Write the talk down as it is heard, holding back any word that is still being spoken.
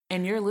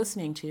And you're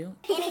listening to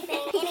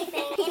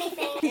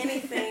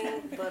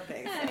Anything but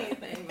basic.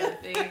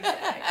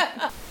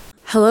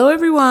 Hello,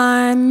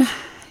 everyone.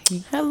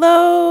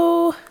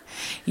 Hello.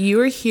 You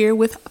are here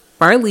with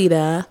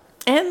Barlita,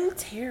 And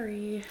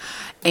Terry.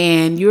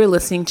 and you are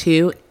listening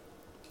to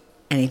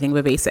Anything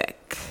But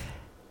Basic.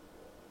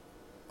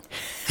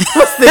 I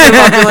was thinking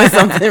about doing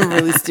something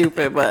really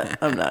stupid, but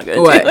I'm not going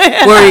to What? do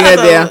it. What are you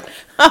gonna do?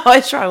 I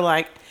always try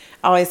to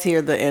I always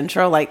hear the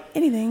intro,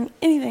 anything.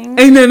 No.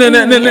 And then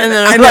I I'm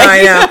know.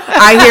 like-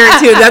 I hear it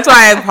too. That's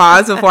why I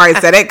paused before I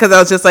said it, because I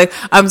was just like,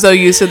 I'm so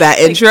used to that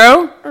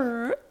intro.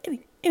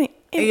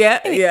 Yeah.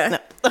 No.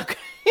 Okay.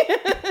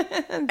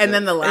 And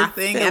then the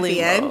laughing at silly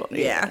the end. mode,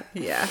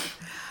 Yeah.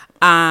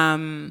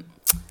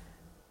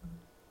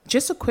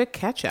 Just a quick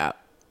catch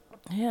up.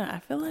 Yeah, I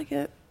feel like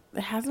it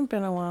hasn't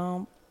been a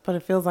while, but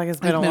it feels like it's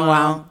been, It's a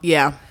while.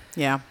 Yeah.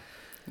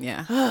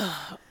 I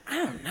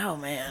don't know,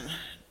 man.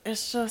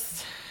 It's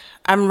just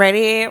I'm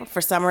ready for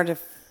summer to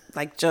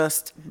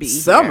just be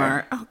Summer?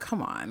 here. Oh,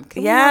 come on.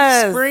 Can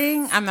Yes. we have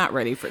spring? I'm not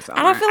ready for summer.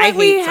 And I feel like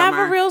we hate have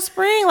summer. a real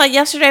spring. Like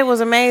yesterday was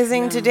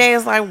amazing. Today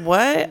is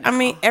what? I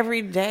mean,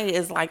 every day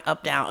is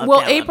up, down, up,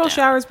 Well, down, April up, down.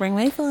 showers bring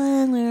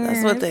Mayflowers.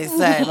 That's what they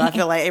say. But I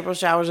feel like April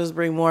showers just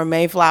bring more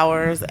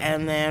Mayflowers,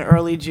 and then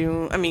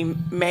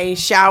May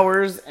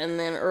showers, and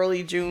then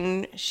early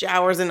June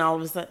showers, and all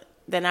of a sudden,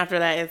 then after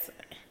that, it's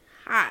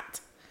hot.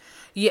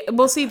 Yeah,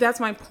 well, see, that's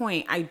my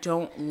point.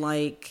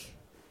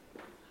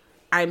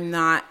 I'm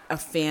not a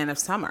fan of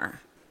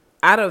summer.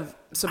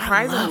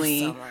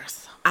 Surprisingly, I love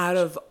summer. out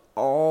of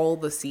all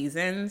the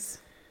seasons,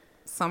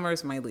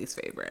 summer's my least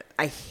favorite.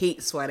 I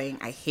hate sweating.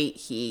 I hate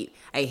heat.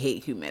 I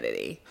hate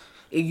humidity.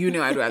 You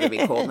know I'd rather be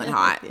cold than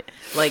hot.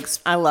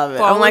 I love it.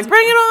 fall I'm like, is-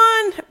 bring it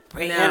on.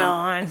 Bring it No.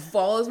 on.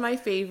 Fall is my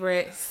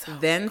favorite,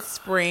 then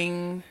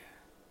spring,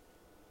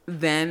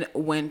 then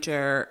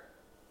winter,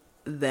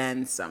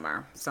 then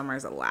summer.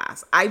 Summer's the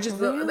last.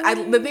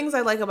 The things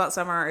I like about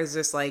summer is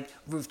just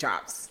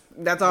rooftops.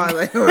 That's all I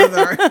like about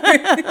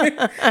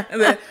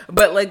summer.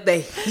 But the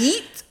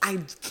heat, I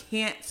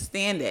can't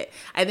stand it.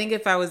 I think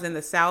if I was in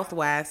the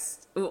Southwest,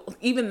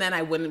 even then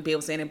I wouldn't be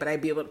able to stand it, but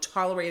I'd be able to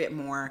tolerate it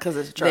more 'Cause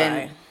it's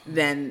dry.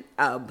 than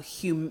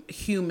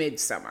humid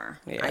summer.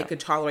 Yeah. I could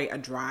tolerate a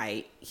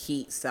dry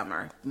heat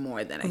summer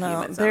more than a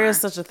humid summer. There is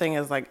such a thing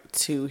as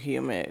too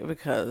humid,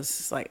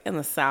 because in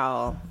the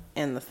South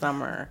in the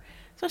summer,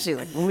 especially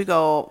when we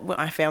go,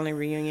 my family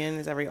reunion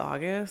is every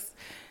August,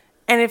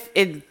 and if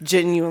it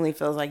genuinely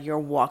feels like you're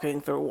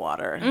walking through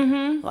water,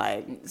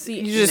 See,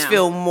 you just no.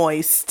 feel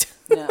moist,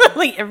 No.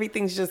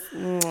 everything's just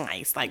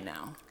nice,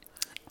 No.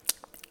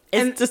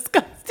 it's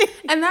disgusting.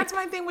 And that's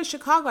my thing with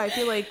Chicago. I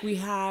feel like we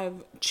have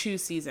two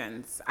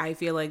seasons. I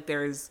feel like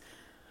there's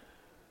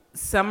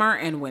summer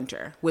and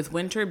winter, with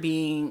winter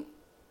being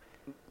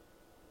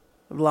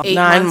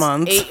 9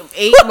 months.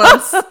 8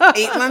 months,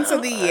 8 months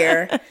of the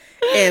year,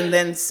 and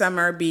then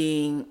summer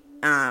being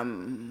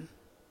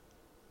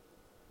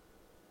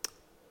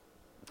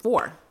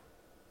 4.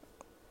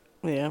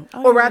 Yeah,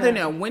 Or rather,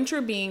 no,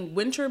 winter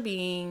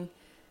being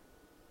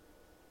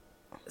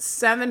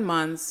 7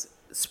 months,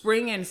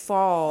 spring and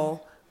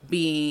fall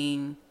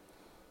being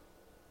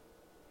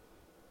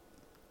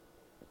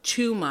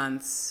 2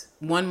 months,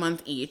 1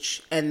 month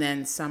each, and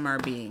then summer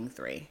being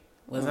 3.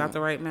 Was that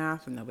the right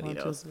math? Nobody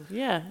knows.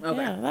 Yeah,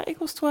 Okay. yeah, that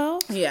equals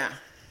 12.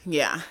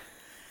 Yeah.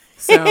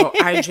 So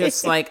I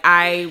just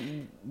I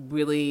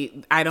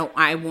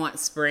want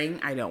spring.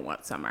 I don't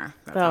want summer.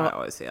 That's how I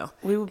always feel.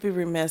 We would be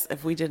remiss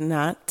if we did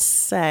not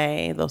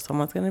say, though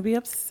someone's going to be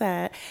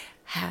upset,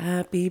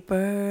 happy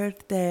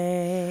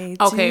birthday.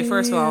 Okay, to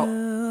first of all,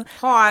 you.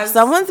 pause.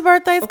 Someone's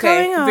birthday's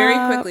Okay, coming up. very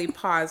quickly,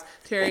 pause.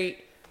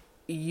 Terry,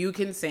 you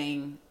can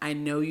sing. I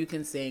know you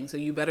can sing, so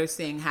you better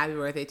sing happy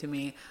birthday to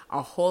me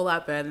a whole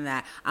lot better than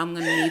that. I'm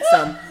going to need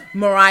some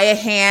Mariah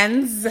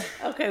hands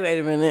Okay, wait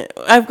a minute.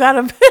 I've got a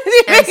and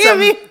some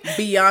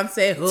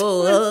Beyonce.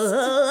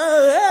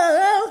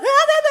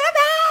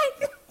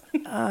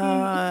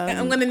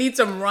 I'm going to need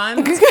some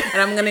runs,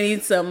 and I'm going to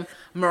need some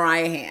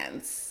Mariah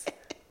hands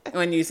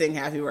when you sing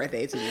happy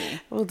birthday to me.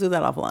 We'll do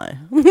that offline.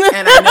 And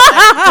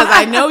because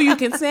I know you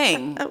can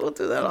sing. We'll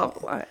do that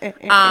offline.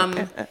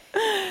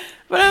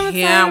 But I'm excited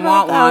Yeah,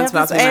 about that. it's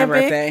about to be my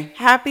birthday.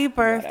 Happy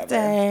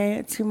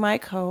birthday to my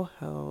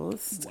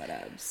co-host.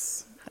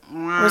 Whatevs.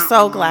 We're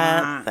so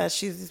glad that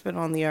she's been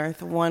on the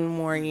earth one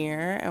more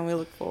year, and we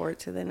look forward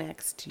to the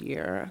next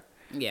year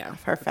Yeah.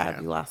 of her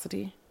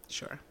fabulosity.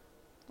 Sure.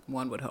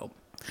 One would hope.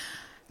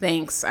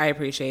 Thanks. I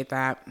appreciate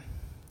that.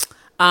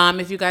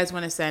 If you guys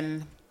want to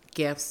send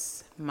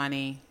gifts,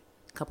 money,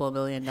 a couple of $1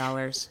 billion,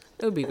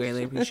 it would be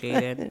greatly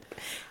apprecited.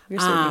 You're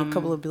saving a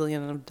couple of $1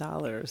 billion.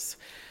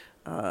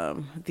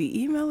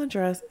 The email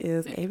address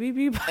is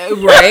ABB.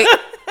 Right?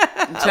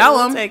 Tell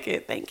them. Take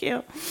it. Thank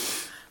you.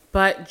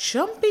 But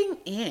jumping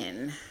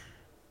in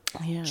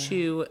Yeah.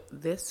 to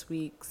this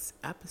week's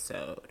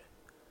episode,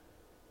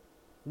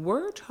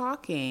 we're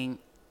talking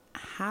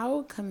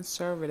how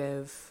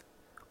conservative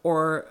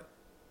or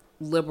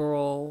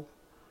liberal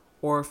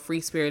or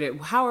free spirited,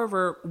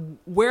 however,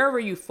 wherever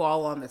you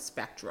fall on the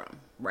spectrum,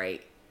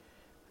 right?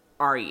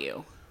 Are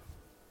you?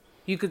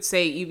 You could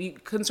say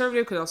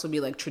conservative could also be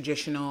like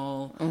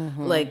traditional.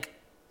 Like,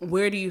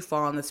 where do you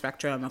fall on the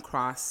spectrum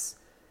across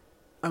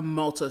a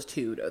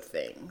multitude of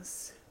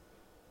things?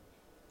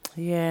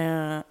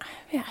 Yeah.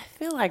 I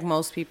feel like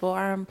most people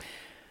are,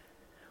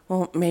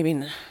 well,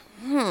 maybe,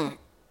 I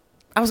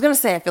was going to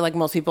say I feel like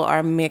most people are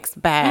a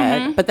mixed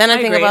bag. But then I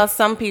think agree. about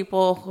some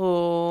people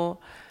who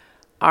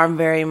are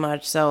very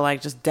much so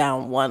like just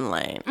down one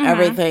lane.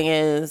 Everything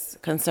is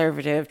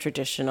conservative,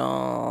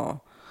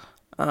 traditional,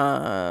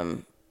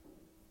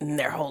 in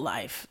their whole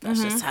life.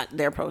 That's just how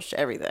their approach to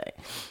everything,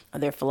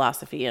 their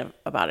philosophy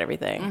about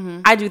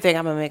everything. I do think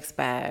I'm a mixed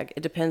bag.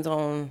 It depends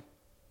on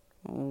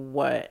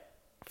what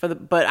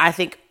but I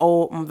think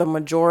the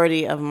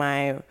majority of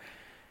my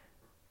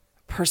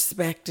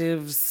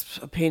perspectives,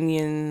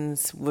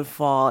 opinions would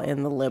fall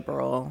in the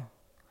liberal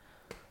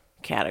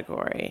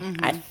category.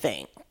 I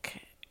think,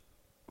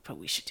 but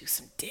we should do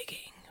some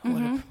digging.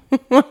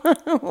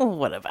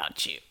 What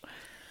about you?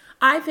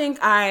 I think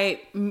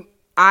I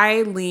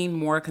lean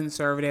more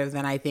conservative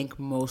than I think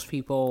most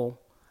people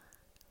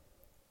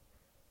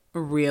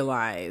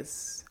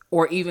realize,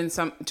 or even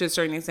some to a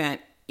certain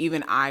extent.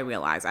 Even I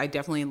realize I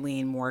definitely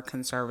lean more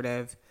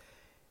conservative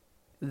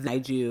than I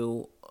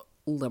do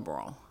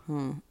liberal.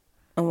 And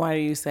why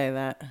do you say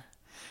that?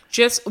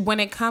 Just when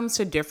it comes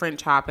to different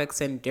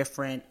topics and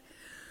different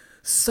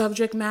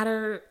subject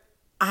matter,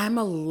 I'm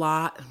a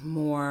lot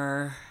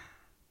more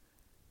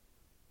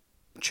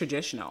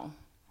traditional.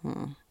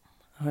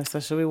 So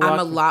should we walk? I'm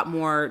a lot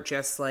more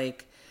just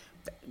like,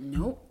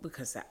 nope,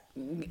 because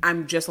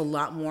I'm just a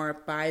lot more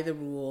by the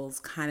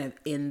rules, kind of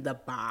in the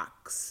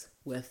box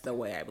with the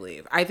way I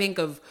believe. I think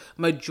of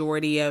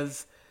majority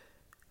of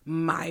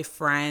my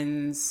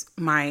friends,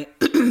 my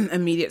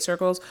immediate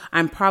circles,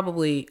 I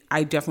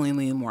definitely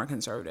lean more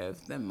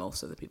conservative than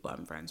most of the people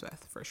I'm friends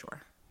with, for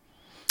sure.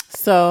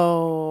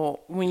 So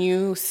when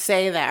you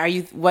say that,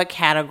 what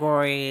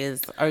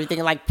categories are you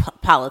thinking? Like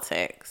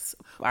politics?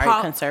 Are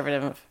you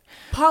conservative?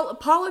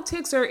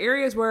 Politics are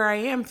areas where I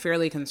am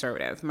fairly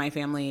conservative. My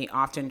family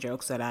often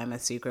jokes that I'm a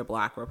secret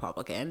black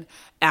Republican.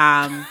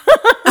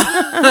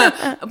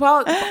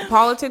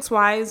 Politics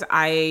wise,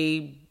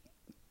 I'm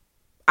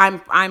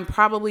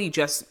probably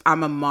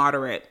I'm a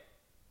moderate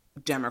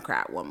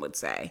Democrat, one would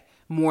say,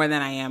 more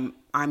than I am.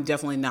 I'm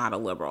definitely not a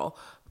liberal.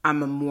 I'm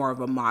more of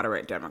a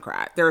moderate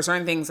Democrat. There are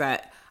certain things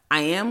that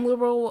I am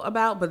liberal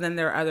about, but then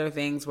there are other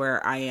things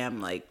where I am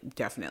like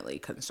definitely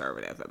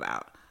conservative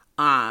about.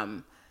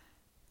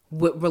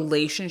 With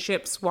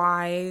relationships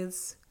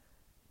wise,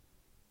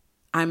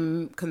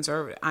 I'm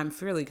conservative. I'm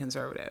fairly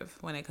conservative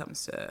when it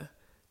comes to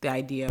the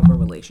idea of a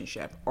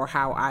relationship, or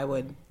how I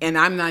would, and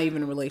I'm not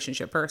even a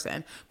relationship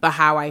person, but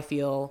how I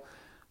feel.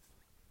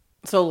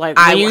 So like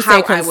when you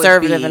say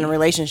conservative in a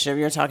relationship,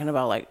 you're talking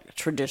about like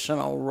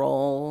traditional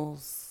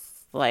roles,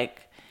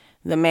 like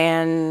the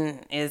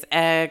man is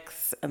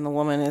X and the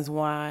woman is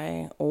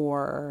Y,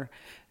 or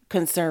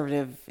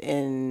conservative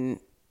in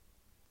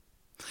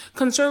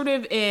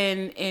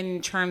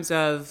terms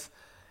of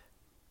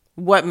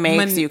what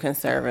makes you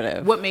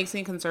conservative. What makes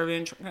me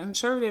conservative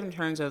in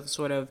terms of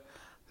sort of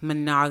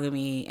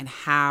monogamy and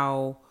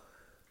how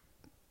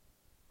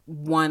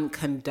one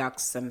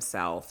conducts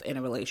themselves in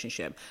a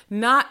relationship.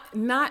 Not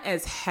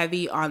as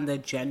heavy on the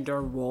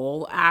gender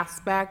role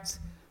aspect,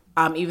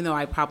 even though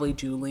I probably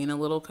do lean a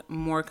little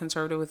more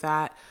conservative with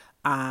that,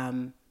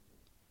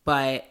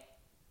 but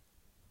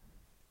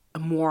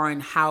more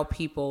on how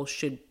people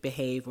should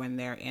behave when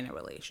they're in a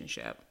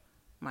relationship.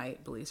 My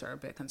beliefs are a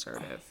bit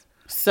conservative.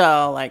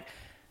 So like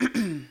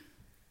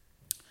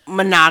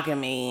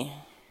monogamy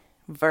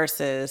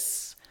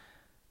versus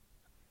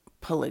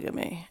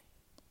polygamy.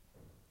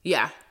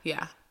 Yeah.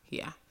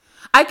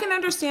 I can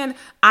understand.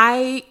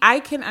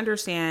 I can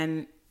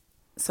understand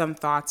some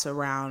thoughts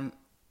around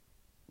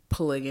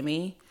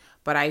polygamy,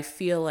 but I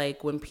feel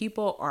like when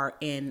people are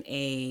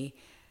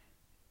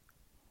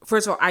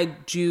first of all, I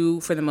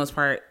do, for the most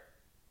part,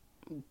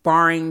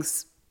 barring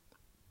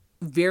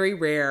very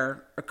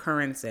rare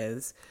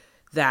occurrences,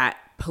 that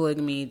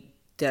polygamy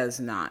does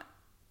not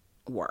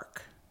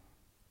work.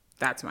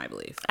 That's my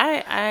belief.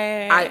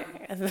 I've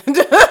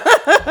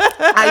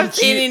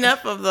seen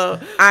enough of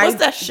what's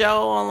that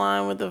show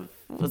online with the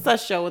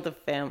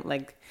family,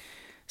 like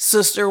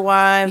Sister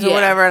Wives or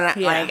whatever, and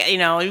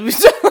we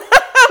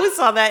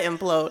saw that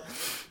implode.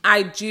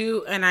 I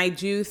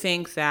do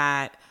think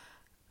that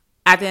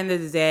at the end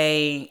of the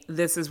day,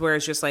 this is where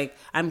it's just like,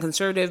 I'm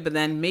conservative, but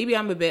then maybe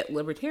I'm a bit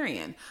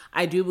libertarian.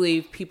 I do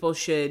believe people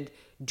should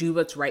do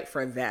what's right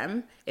for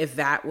them. If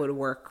that would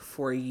work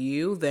for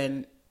you,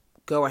 then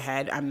go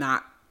ahead. I'm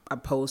not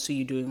opposed to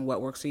you doing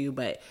what works for you,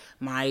 but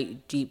my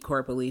deep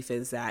core belief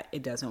is that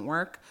it doesn't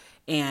work,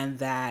 and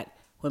that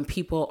when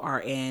people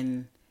are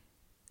in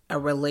a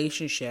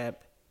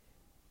relationship,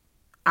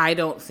 I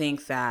don't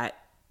think that,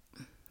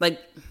 like,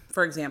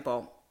 for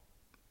example,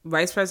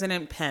 Vice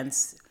President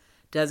Pence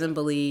doesn't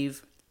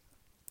believe,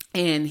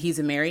 and he's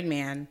a married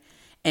man,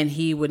 and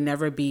he would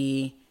never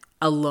be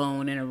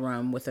alone in a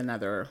room with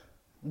another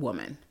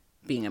woman,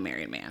 being a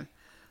married man.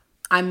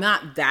 I'm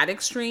not that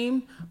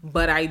extreme,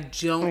 but I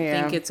don't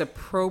think it's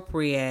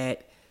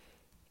appropriate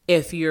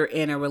if you're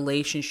in a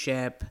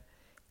relationship.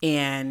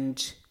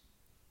 And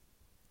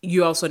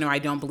you also know I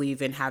don't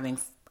believe in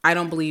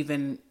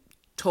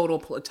total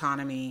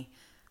autonomy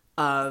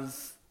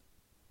of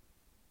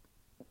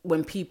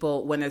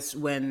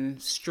when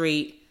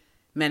straight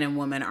men and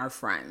women are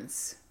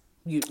friends.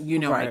 You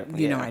know right.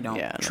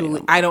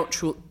 I don't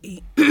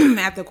truly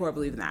at the core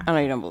believe in that. I know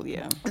you don't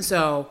believe.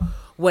 So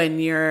when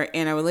you're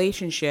in a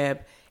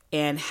relationship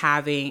and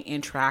having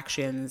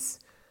interactions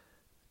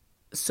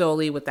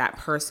solely with that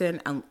person,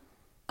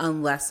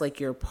 unless like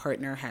your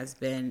partner has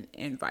been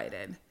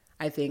invited,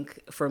 I think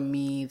for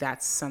me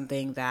that's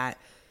something that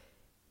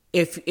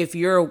if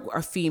you're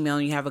a female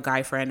and you have a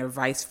guy friend or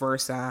vice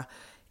versa,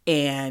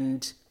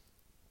 and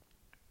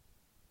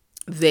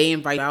they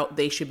invite you out,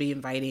 they should be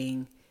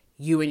inviting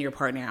you and your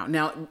partner out.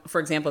 Now,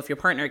 for example, if your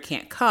partner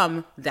can't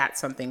come,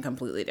 that's something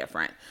completely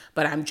different.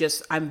 But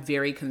I'm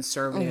very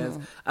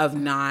conservative of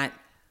not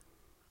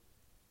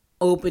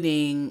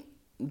opening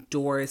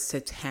doors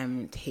to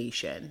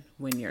temptation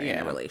when you're in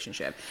a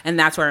relationship. And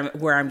that's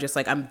where I'm just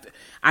like,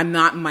 I'm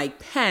not Mike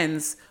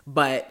Pence,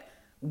 but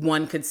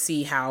one could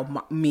see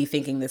how me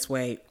thinking this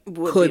way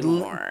could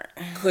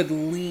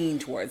lean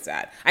towards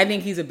that. I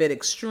think he's a bit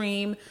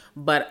extreme,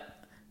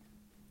 but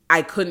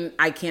I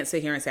can't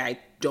sit here and say I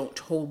don't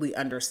totally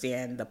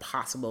understand the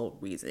possible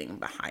reasoning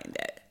behind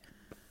it.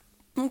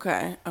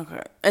 Okay.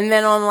 And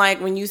then on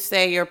like when you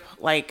say you're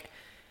like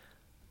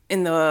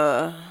in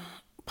the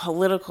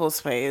political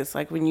space,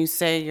 like when you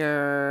say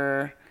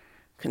you're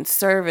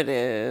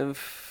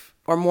conservative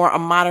or more a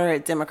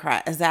moderate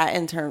Democrat, is that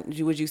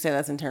would you say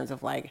that's in terms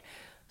of like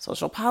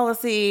social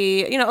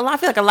policy? You know, I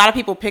feel like a lot of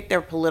people pick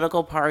their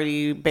political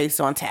party based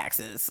on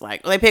taxes.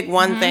 Like they pick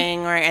one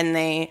thing, right, and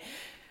they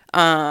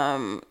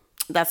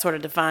that sort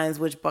of defines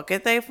which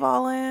bucket they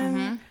fall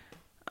in.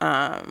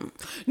 No,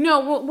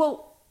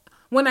 well,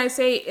 when I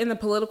say in the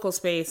political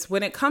space,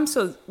 when it comes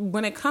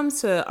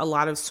to a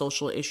lot of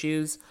social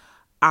issues,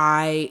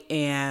 I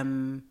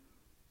am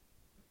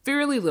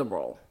fairly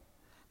liberal.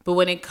 But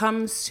when it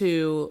comes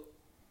to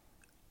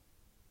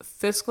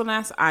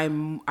fiscalness,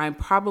 I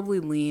probably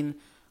lean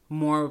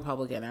more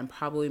Republican. I'm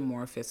probably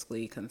more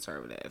fiscally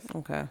conservative.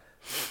 Okay.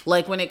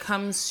 Like when it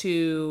comes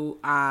to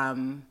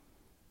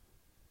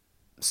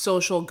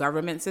social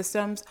government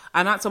systems,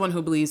 I'm not someone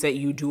who believes that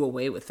you do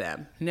away with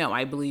them. No,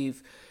 I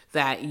believe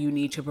that you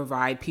need to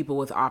provide people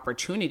with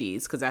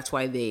opportunities because that's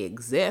why they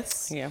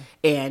exist. Yeah.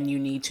 And you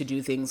need to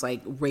do things like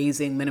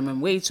raising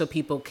minimum wage so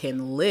people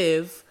can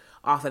live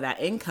off of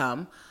that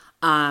income.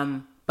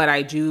 But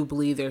I do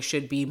believe there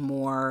should be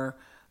more,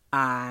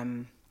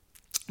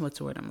 what's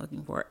the word I'm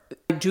looking for?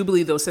 I do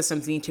believe those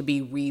systems need to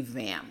be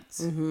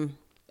revamped,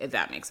 if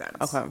that makes sense.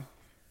 Okay.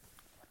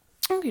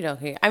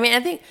 Okay. I mean, I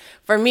think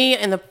for me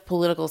in the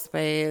political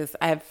space,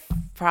 I've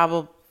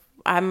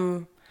always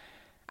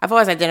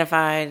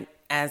identified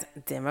as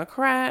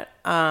Democrat,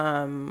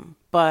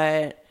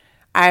 but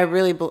I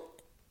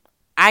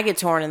get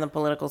torn in the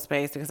political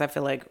space because I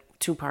feel like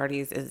two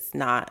parties is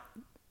not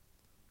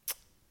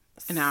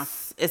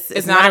enough.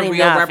 It's not a real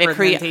enough.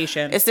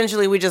 representation.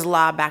 Essentially, we just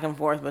lob back and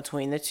forth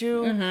between the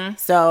two.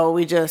 So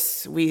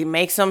we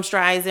make some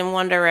strides in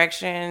one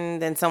direction,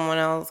 then someone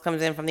else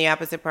comes in from the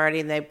opposite party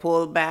and they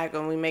pull back,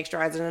 and we make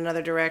strides in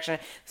another direction.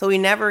 So we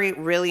never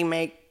really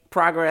make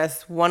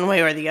progress one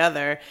way or the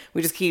other.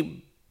 We just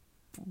keep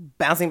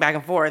bouncing back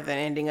and forth and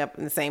ending up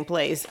in the same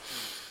place.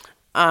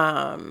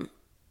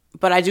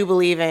 But I do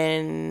believe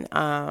in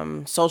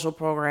social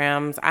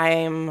programs. I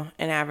am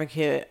an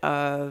advocate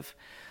of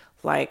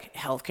like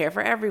healthcare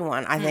for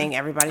everyone. I think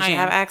everybody should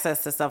have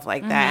access to stuff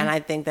like that. And I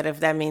think that if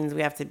that means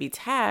we have to be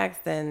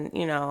taxed, then,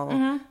 you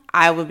know,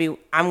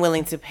 I'm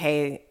willing to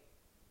pay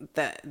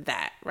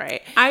that,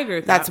 right? I agree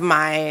with that. That's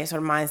my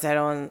sort of mindset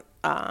on,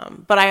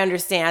 but I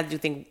understand, I do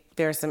think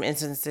there are some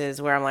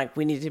instances where I'm like,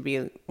 we need to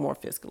be more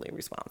fiscally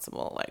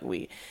responsible. Like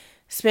we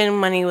spend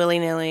money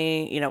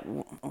willy-nilly, you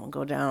know, won't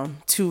go down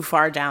too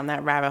far down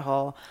that rabbit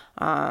hole.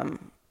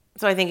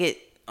 So I think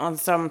on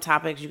some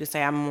topics you could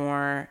say I'm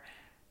more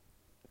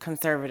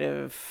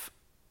conservative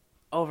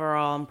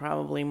overall. I'm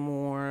probably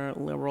more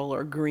liberal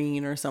or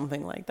green or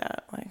something like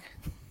that. Like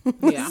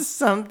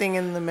something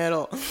in the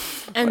middle.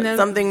 And then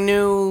something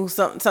new,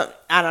 some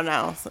I don't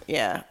know. So,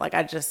 yeah, like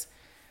I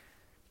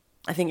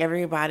think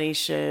everybody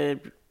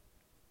should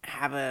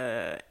have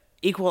a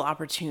equal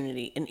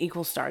opportunity, an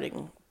equal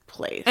starting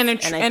place, and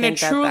a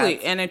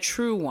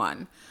true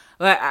one.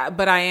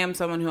 But I am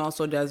someone who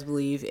also does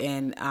believe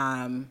in,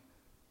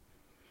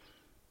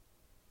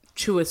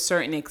 to a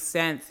certain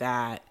extent,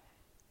 that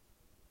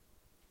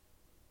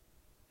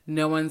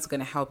no one's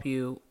going to help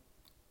you.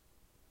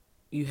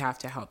 You have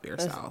to help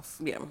yourself.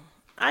 Yeah.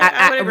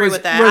 I would agree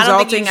with that.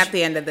 Resulting at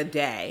the end of the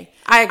day.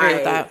 I agree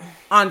with that.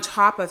 On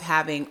top of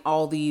having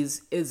all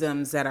these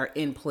isms that are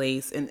in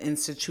place and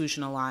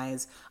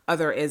institutionalized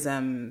other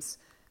isms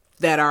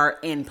that are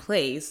in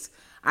place,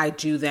 I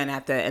do then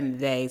at the end of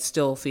the day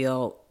still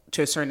feel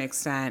to a certain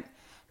extent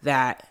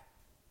that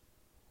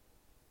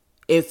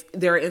if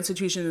there are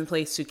institutions in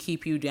place to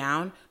keep you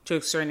down, to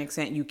a certain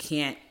extent, you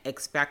can't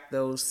expect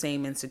those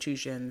same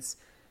institutions,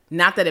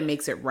 not that it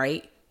makes it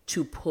right,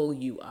 to pull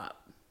you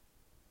up,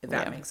 if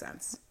that makes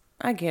sense.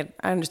 I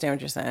understand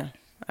what you're saying.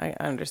 I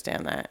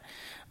understand that.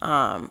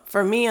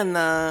 For me in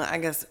the, I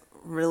guess,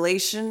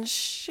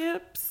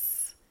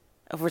 relationships,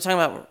 if we're talking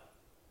about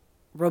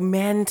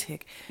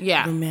romantic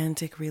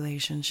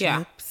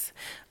relationships,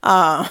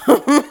 I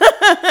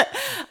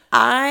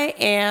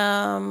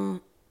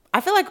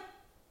feel like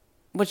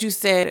what you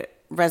said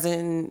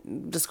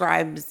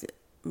describes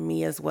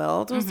me as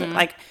well.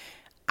 Like,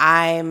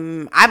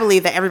 I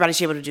believe that everybody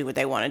should be able to do what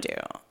they want to do.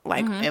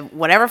 Like, if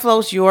whatever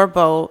floats your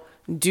boat,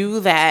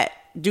 do that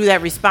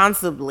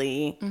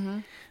responsibly.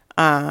 It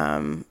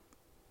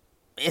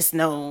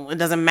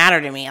doesn't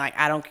matter to me. Like,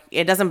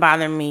 it doesn't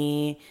bother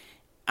me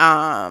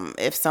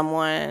if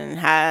someone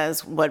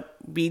has what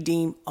we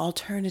deem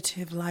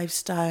alternative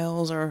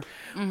lifestyles or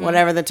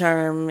whatever the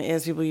term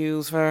is people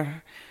use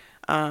for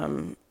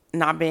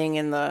not being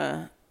in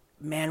the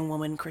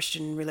man-woman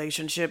Christian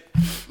relationship.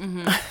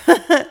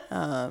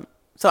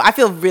 So I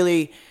feel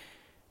really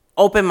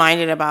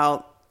open-minded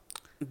about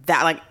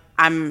that. Like,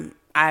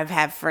 I've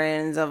had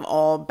friends of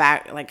all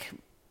types of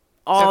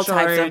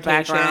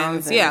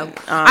backgrounds.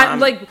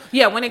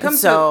 When it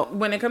comes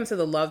to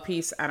the love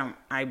piece,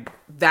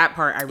 that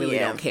part I really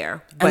don't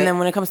care. But, and then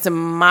when it comes to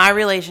my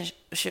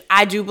relationship,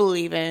 I do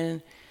believe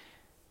in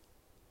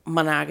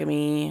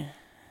monogamy.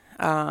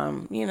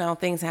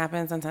 Things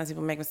happen. Sometimes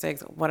people make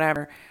mistakes,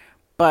 whatever.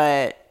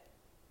 But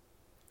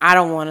I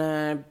don't want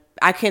to.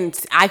 I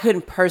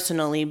couldn't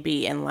personally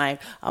be in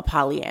like a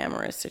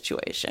polyamorous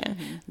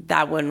situation.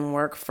 That wouldn't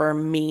work for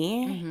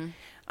me.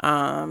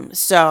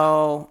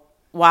 So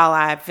while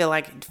I feel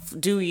like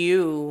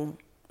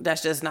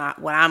that's just not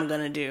what I'm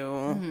gonna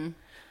do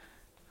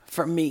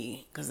for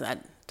me, because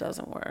that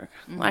doesn't work.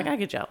 Like, I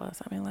get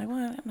jealous. I mean, like, what?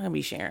 I'm not gonna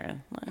be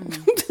sharing. Like,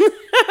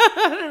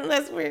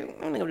 that's weird.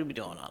 I'm not gonna be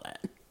doing all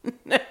that.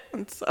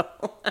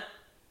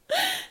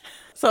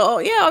 So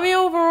yeah. I mean,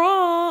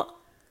 overall,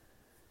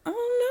 I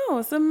don't know.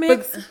 It's a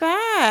mixed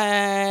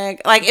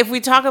bag. Like, if we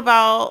talk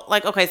about,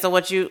 like, okay, so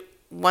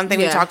one thing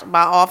we talked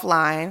about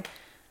offline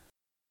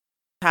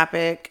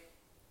topic,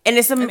 and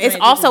it's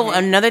also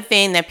another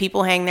thing that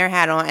people hang their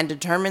hat on and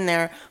determine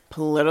their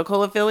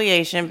political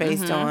affiliation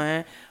based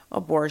on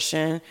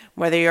abortion,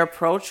 whether you're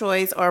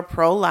pro-choice or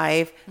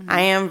pro-life.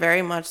 I am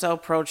very much so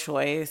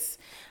pro-choice.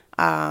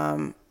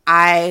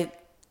 I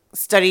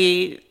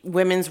study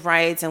women's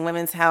rights and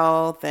women's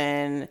health,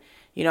 and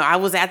I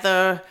was at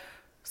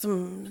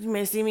you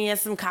may see me at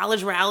some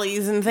college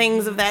rallies and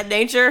things of that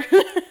nature.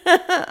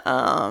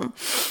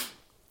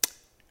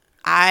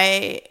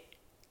 I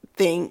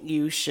think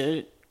you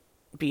should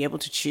be able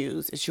to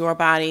choose. It's your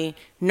body.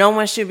 No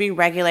one should be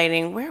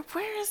regulating. Where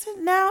is it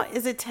now?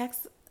 Is it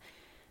Texas?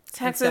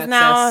 Texas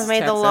now has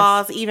made the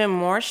laws even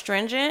more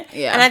stringent.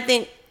 Yeah. And I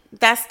think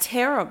that's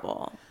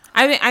terrible.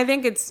 I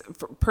think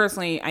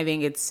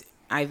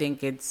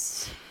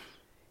it's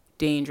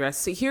dangerous.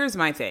 So here's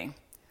my thing.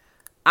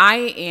 I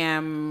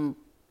am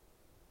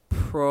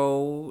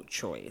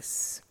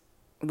pro-choice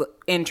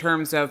in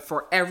terms of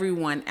for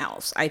everyone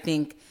else. I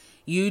think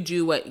you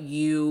do what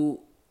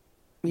you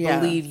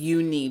believe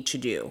you need to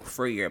do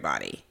for your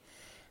body.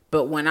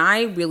 But when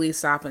I really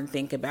stop and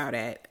think about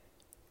it,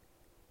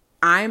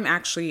 I'm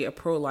actually a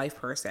pro-life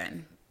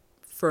person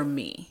for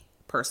me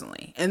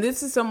personally. And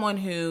this is someone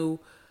who,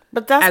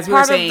 but that's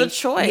part of the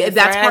choice. Yeah,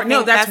 that's part.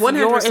 No, that's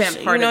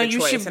 100% part of the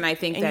choice. And I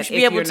think that you should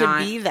be able to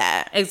be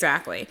that.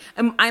 Exactly.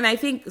 And I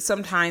think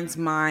sometimes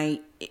my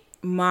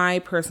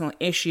personal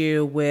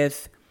issue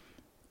with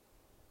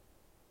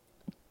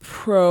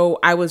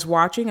I was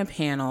watching a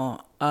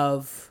panel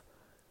of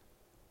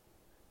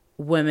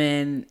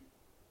women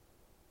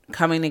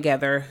coming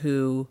together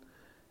who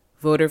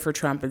voted for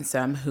Trump and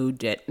some who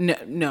did.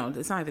 No,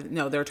 it's not even.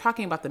 No, they're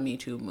talking about the Me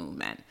Too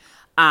movement.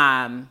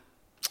 But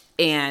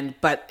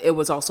it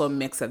was also a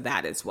mix of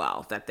that as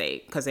well,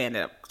 because they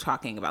ended up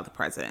talking about the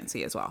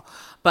presidency as well.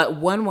 But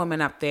one woman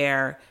up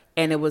there,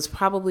 and it was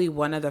probably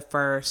one of the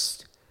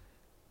first,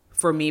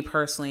 for me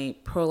personally,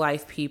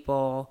 pro-life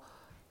people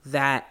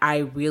that I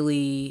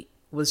really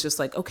was just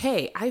like,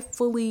 okay,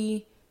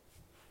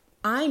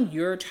 I'm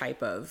your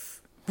type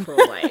of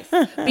pro-life.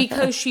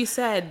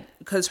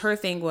 Because her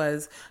thing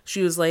was,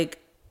 she was like,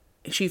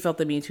 she felt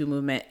the Me Too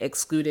movement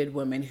excluded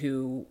women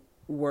who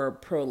were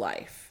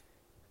pro-life.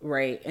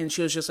 Right. And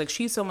she was just like,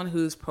 she's someone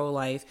who's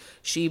pro-life.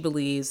 She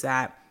believes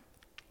that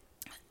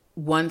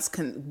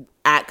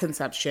at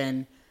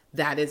conception,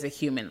 that is a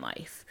human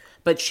life.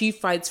 But she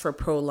fights for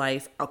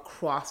pro-life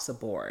across the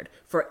board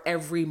for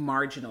every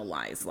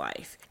marginalized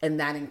life. And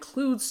that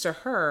includes to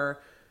her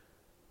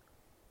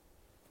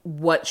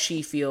what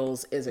she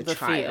feels is a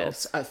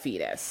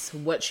fetus.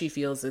 What she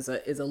feels is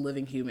a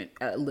living human,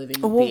 a living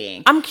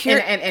being. I'm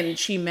curious. And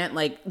she meant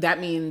like, that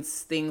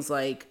means things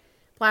like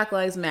Black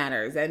Lives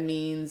Matter. That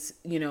means,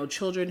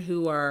 children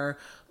who are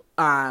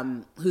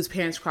whose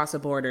parents cross the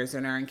borders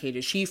and are in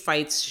cages. She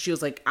fights. She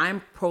was like,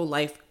 I'm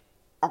pro-life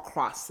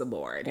across the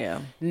board,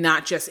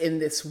 not just in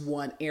this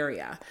one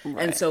area.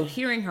 Right. And so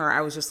hearing her,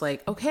 I was just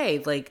like, okay,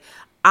 like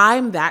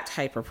I'm that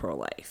type of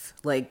pro-life.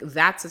 Like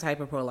that's the type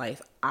of pro-life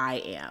I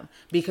am,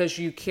 because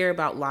you care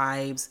about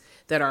lives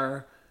that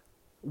are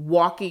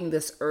walking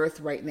this earth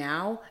right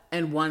now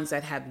and ones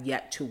that have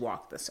yet to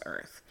walk this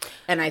earth.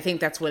 And I think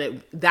that's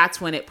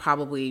when it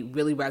probably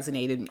really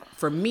resonated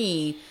for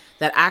me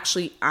that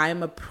actually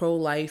I'm a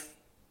pro-life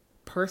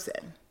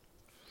person.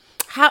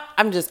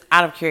 I'm just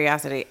out of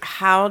curiosity,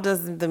 how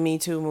does the Me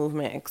Too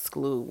movement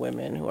exclude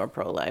women who are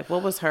pro-life?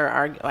 What was her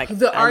argument?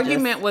 The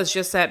argument was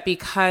just that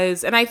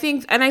because, and I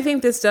think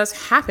this does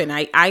happen.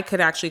 I could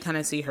actually kind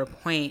of see her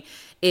point.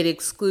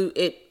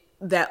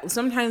 That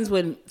sometimes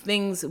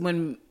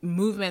when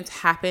movements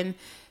happen,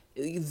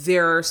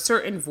 there are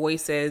certain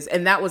voices,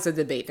 and that was a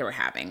debate they were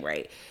having,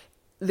 right?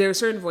 There are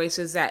certain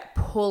voices that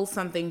pull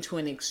something to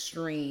an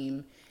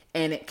extreme,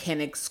 and it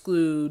can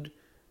exclude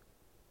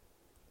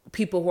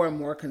people who are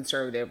more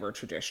conservative or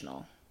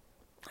traditional.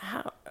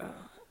 How?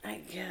 I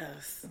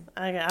guess.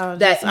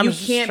 I'm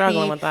just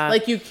struggling with that.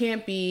 Like, you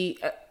can't be...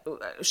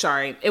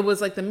 sorry, it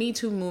was like the Me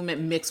Too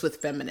movement mixed with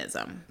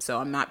feminism. So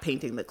I'm not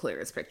painting the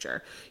clearest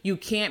picture. You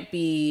can't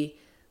be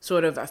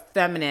sort of a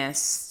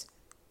feminist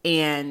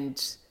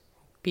and...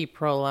 be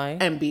pro-life.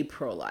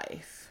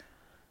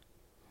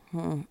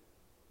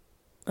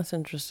 That's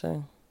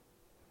interesting.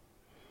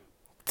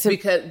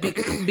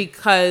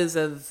 Because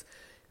of...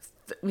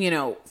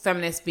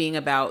 feminists being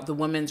about the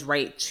woman's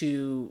right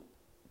to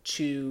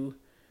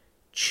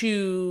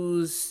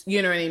choose,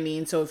 you know what I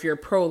mean? So if you're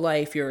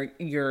pro-life,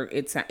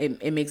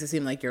 it makes it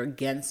seem like you're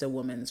against a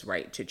woman's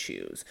right to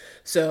choose.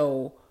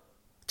 So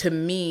to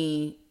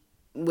me,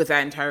 with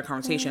that entire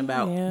conversation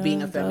about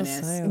being a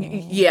feminist,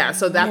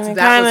 so that was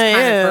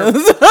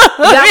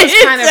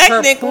kind of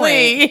her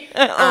point.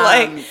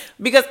 Like,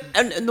 because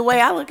the way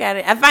I look at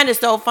it, I find it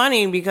so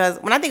funny because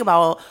when I think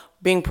about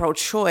being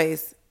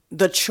pro-choice,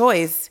 the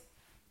choice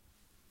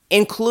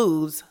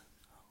includes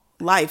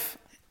life.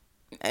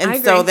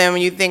 And so then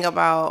when you think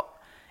about,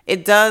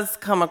 it does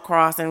come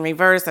across in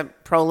reverse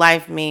that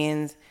pro-life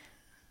means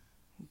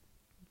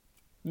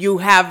you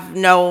have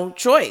no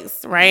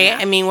choice, right? Yeah.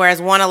 I mean,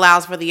 whereas one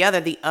allows for the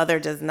other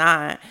does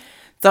not.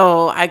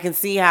 So I can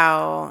see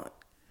how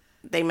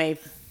they may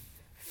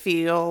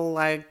feel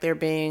like they're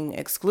being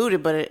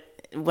excluded, but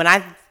when I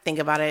think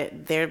about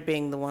it, they're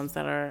being the ones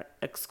that are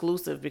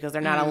exclusive because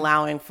they're not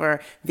allowing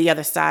for the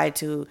other side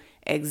to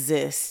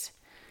exist.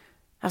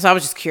 So I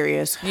was just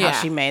curious how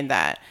she made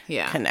that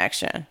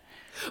connection.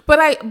 But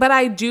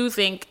I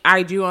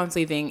do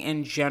honestly think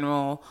in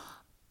general,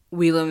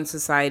 we live in a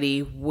society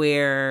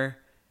where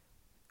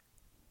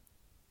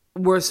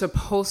we're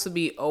supposed to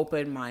be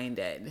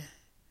open-minded,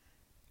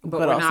 but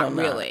we're not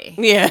really.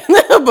 Yeah,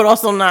 but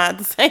also not at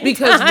the same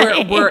because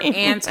time. we're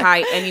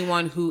anti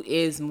anyone who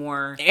is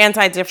more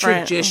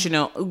anti-different,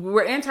 traditional.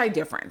 We're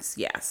anti-difference,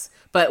 yes.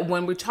 But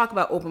when we talk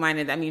about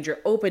open-minded, that means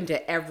you're open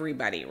to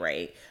everybody,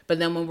 right? But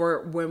then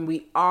when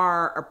we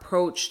are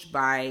approached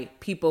by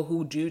people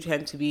who do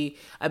tend to be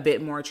a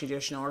bit more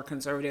traditional or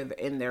conservative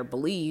in their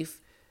belief,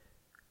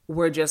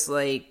 we're just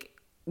like,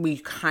 we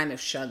kind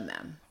of shun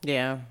them.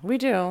 Yeah, we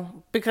do,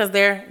 because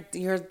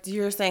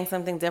you're saying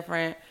something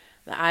different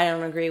that I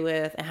don't agree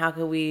with, and how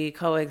could we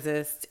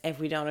coexist if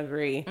we don't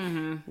agree?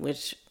 Mm-hmm.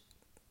 Which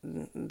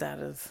that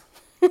is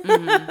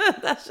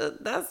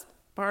that's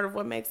part of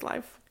what makes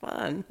life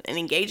fun and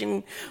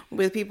engaging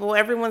with people.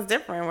 Everyone's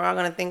different. We're all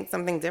going to think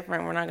something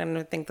different. We're not going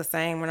to think the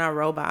same. We're not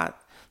robots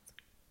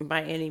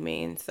by any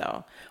means.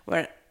 So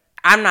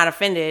I'm not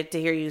offended to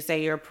hear you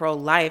say you're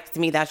pro-life. To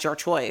me, that's your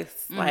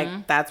choice. Mm-hmm.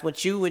 Like, that's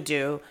what you would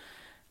do.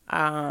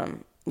 But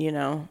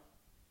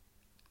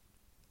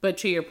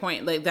to your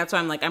point, like, that's why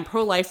I'm like, I'm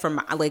pro-life from,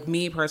 like,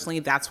 me personally,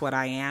 that's what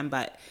I am.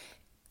 But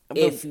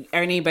if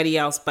anybody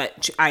else,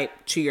 but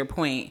to your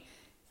point,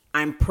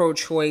 I'm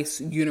pro-choice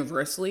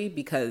universally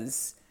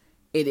because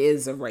it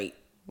is a right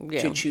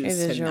to choose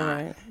to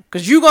not.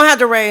 Because you're going to have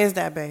to raise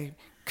that baby.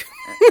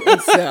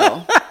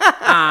 So,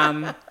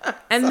 and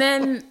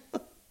then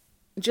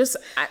just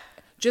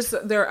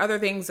there are other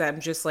things that I'm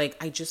just like,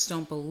 I just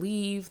don't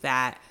believe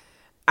that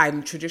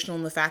I'm traditional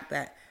in the fact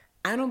that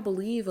I don't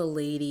believe a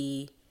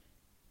lady,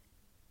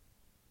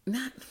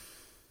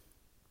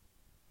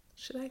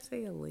 should I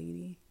say a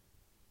lady?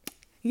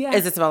 Yeah.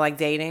 Is this about like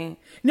dating?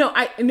 No,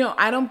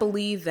 I don't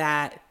believe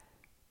that.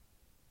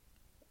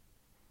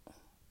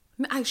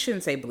 I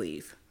shouldn't say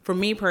believe. For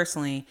me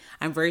personally,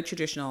 I'm very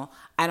traditional.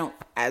 I don't,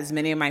 as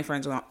many of my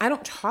friends know, I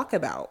don't talk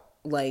about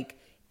like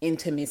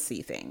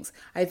intimacy things.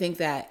 I think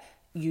that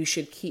you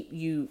should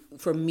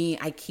for me,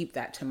 I keep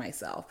that to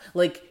myself.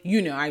 Like,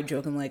 I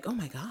joke, I'm like, oh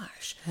my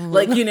gosh.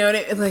 Like, what I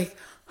mean? Like,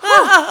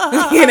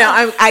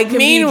 I can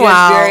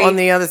meanwhile, be very, on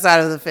the other side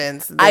of the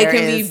fence, I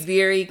can be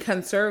very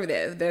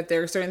conservative. That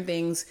there are certain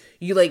things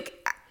you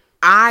like.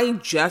 I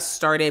just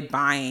started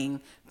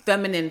buying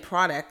feminine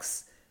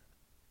products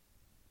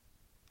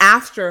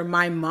after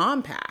my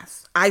mom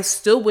passed, I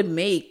still would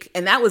make,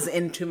 and that was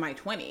into my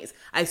 20s,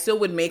 I still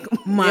would make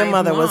my Your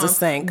mother mom was a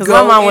saint. Because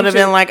my mom would have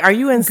been like, are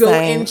you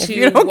insane? Go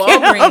into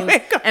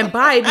Walgreens and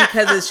buy,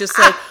 because it's just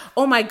like,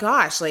 oh my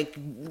gosh, like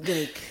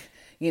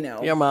you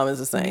know, your mom is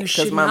a saint.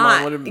 Because my not,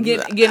 mom would have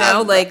been, you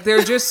know, like there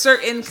are just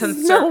certain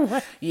No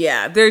way.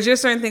 yeah, there are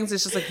just certain things.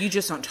 It's just like, you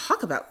just don't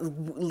talk about,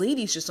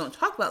 ladies just don't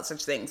talk about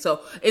such things.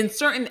 So in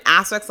certain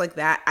aspects like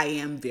that, I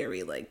am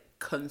very like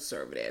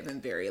conservative and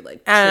very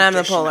like, and I'm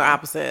the polar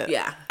opposite.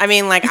 Yeah. I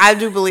mean, like, I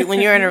do believe when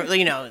you're in a,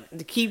 you know,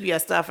 to keep your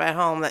stuff at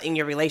home in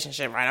your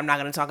relationship, right? I'm not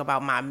going to talk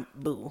about my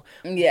boo.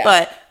 Yeah.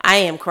 But I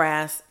am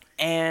crass,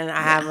 and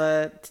I have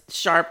a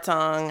sharp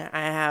tongue.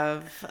 I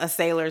have a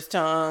sailor's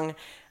tongue.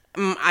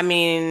 I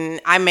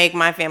mean, I make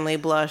my family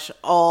blush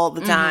all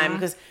the time,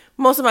 because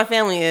most of my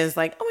family is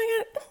like, oh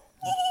my God,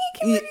 I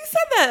can't believe you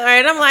said that. All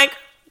right. I'm like,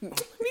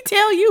 let me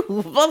tell you.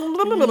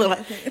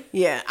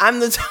 Yeah, I'm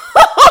the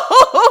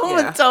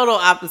total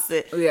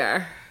opposite.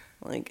 Yeah.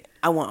 Like,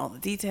 I want all the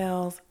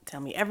details.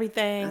 Tell me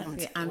everything.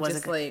 I'm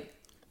just like,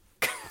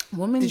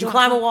 woman, did you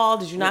climb a wall?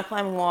 Did you not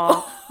climb a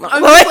wall?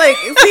 I'm just like,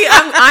 see,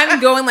 I'm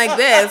going like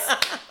this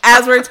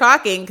as we're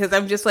talking, because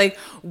I'm just like,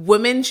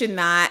 women should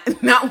not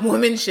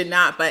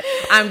but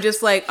I'm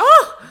just like,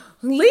 oh,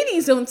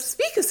 ladies don't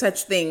speak of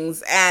such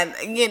things, and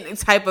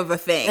type of a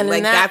thing. And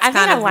like that's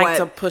kind I of like what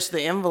to push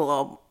the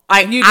envelope.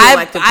 Like, you do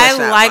like to push I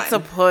that like to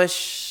one.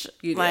 push.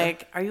 You do.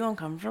 Like, are you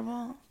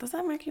uncomfortable? Does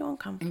that make you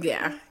uncomfortable?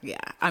 Yeah.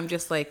 I'm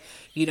just like,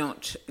 you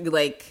don't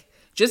like,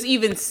 just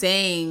even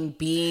saying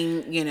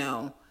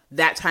being,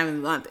 that time of the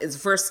month is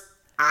first.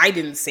 I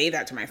didn't say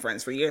that to my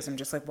friends for years. I'm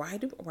just like, why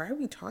are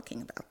we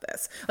talking about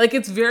this? Like,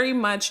 it's very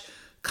much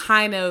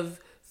kind of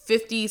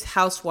 50s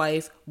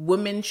housewife.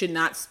 Women should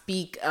not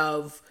speak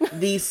of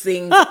these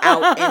things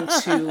out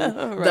into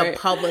the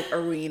public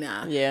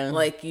arena. Yeah.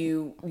 Like,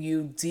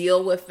 you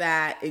deal with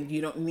that, and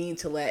you don't need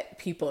to let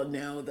people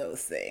know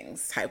those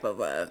things, type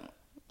of a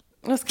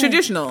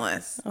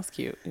traditionalist. That's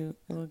cute.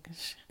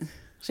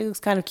 She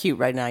looks kind of cute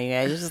right now, you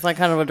guys. It's just like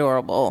kind of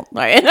adorable.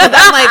 Like,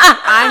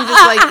 I'm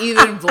just like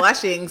even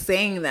blushing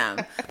saying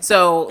them.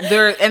 So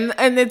there,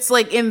 and it's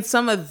like in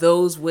some of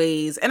those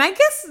ways. And I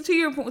guess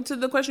to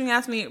the question you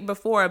asked me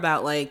before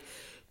about like,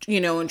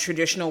 in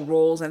traditional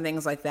roles and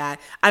things like that,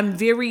 I'm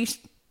very,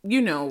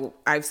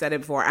 I've said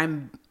it before,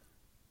 I'm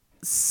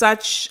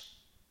such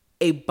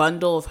a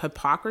bundle of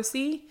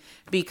hypocrisy,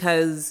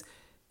 because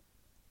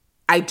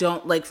I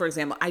don't, like, for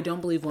example, I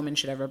don't believe women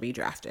should ever be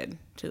drafted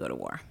to go to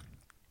war.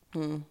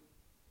 I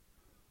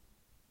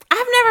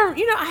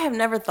have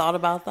never thought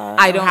about that.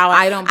 I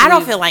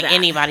don't feel like that.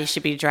 Anybody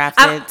should be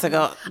drafted to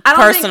go. I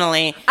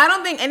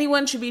don't think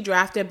anyone should be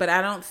drafted, but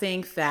I don't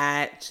think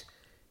that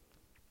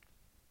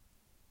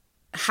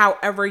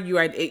however you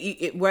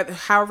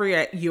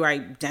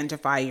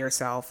identify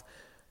yourself,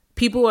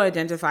 people who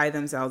identify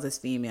themselves as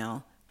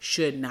female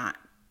should not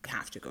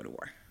have to go to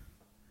war.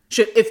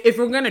 If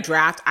we're going to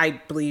draft,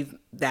 I believe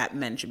that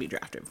men should be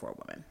drafted before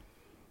women.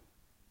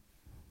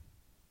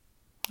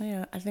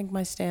 Yeah, I think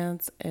my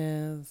stance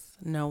is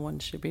no one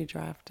should be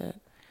drafted.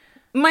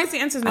 My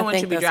stance is no one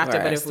should be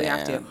drafted, but if we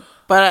have to.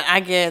 But I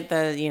get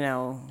that,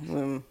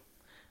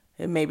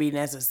 it may be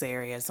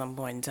necessary at some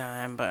point in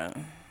time, but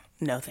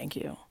no, thank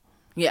you.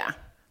 Yeah.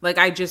 Like,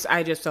 I just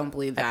don't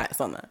believe that. I pass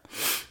on that.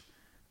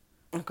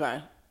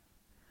 Okay.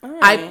 All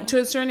right. To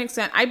a certain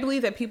extent, I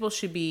believe that people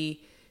should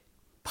be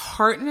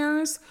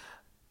partners.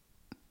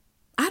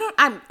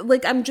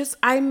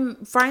 I'm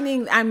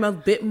finding I'm a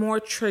bit more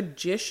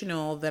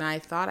traditional than I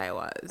thought I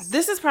was.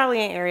 This is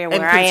probably an area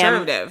where I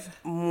am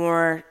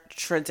more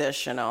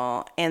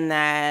traditional in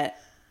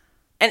that,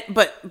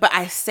 but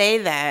I say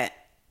that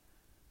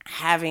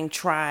having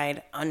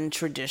tried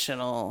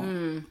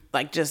untraditional,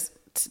 like just,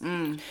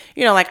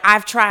 like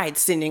I've tried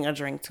sending a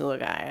drink to a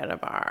guy at a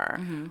bar,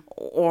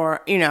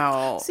 or,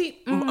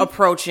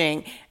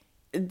 approaching.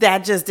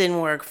 That just didn't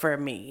work for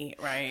me,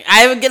 right?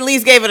 I at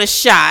least gave it a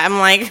shot. I'm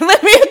like,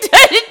 let me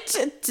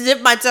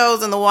dip my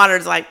toes in the water.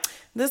 It's like,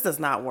 this does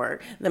not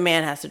work. The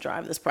man has to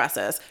drive this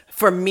process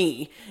for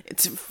me.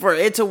 For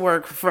it to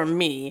work for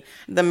me,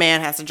 the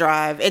man has to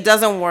drive. It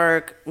doesn't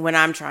work when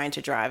I'm trying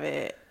to drive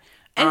it.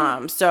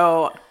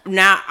 So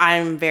now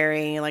I'm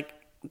very like,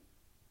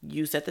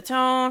 you set the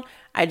tone.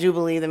 I do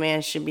believe the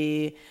man should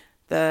be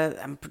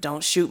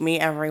don't shoot me,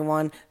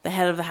 everyone, the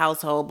head of the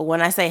household. But when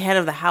I say head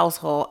of the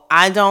household,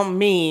 I don't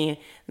mean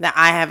that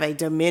I have a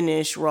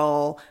diminished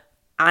role.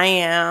 I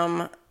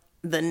am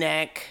the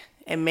neck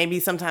and maybe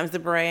sometimes the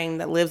brain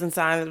that lives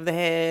inside of the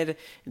head.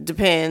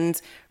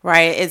 Depends,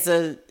 right? It's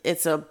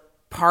a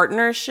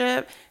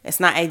partnership. It's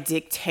not a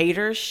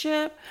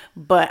dictatorship,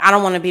 but I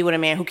don't want to be with a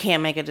man who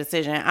can't make a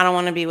decision. I don't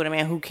want to be with a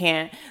man who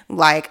can't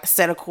like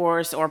set a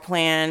course or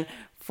plan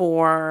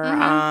for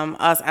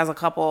us as a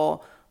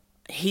couple.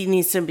 He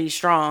needs to be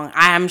strong.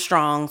 I am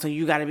strong, so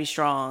you got to be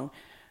strong.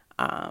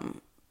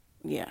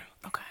 Yeah.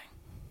 Okay.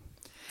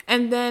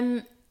 And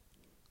then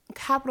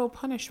capital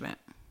punishment.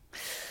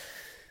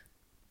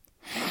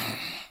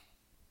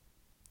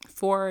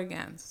 For or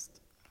against?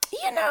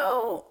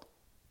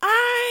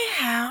 I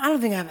I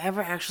don't think I've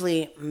ever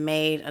actually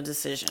made a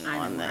decision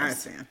on this. I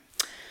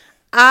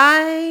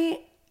understand.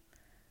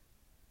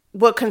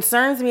 What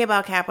concerns me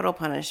about capital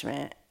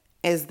punishment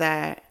is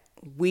that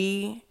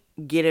we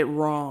get it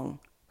wrong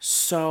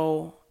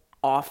so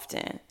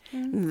often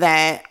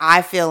that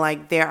I feel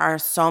like there are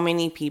so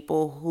many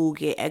people who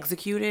get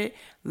executed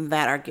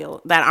that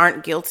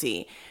aren't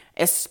guilty,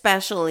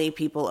 especially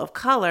people of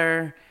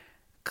color,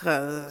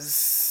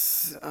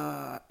 because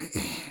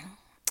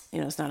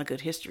it's not a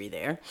good history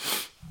there.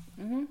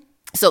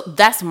 So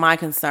that's my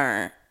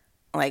concern.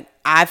 Like,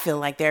 I feel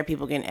like there are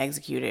people getting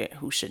executed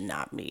who should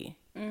not be.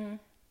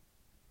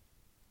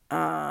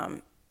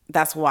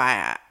 That's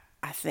why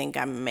I think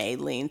I may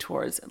lean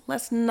towards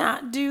let's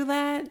not do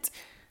that.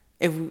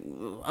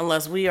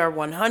 Unless we are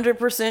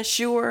 100%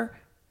 sure,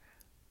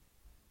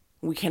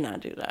 we cannot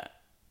do that.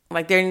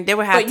 Like there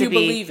would have to be. But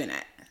you believe in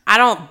it. I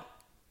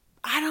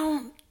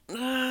don't.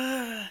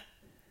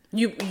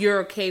 You're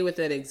okay with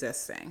it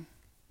existing.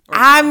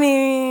 I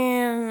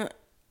mean,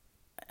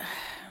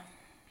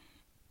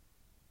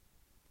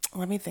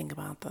 let me think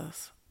about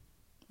this.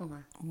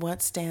 Okay.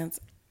 What stance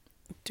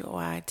do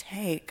I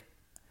take?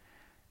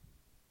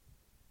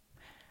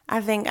 I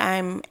think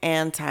I'm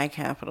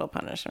anti-capital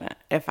punishment.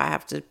 If I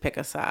have to pick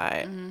a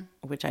side,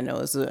 which I know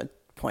is the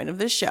point of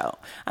this show,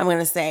 I'm going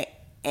to say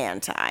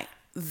anti.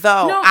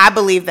 Though I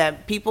believe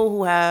that people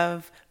who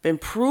have been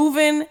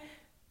proven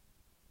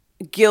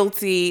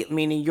guilty,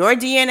 meaning your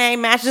DNA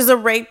matches a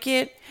rape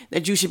kit,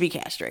 that you should be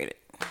castrated.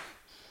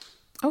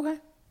 Okay.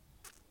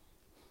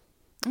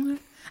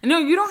 No,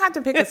 you don't have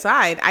to pick a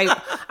side.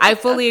 I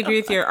fully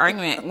agree with your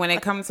argument. When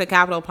it comes to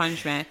capital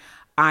punishment,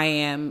 I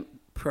am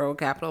pro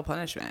capital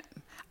punishment.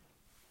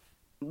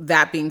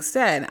 That being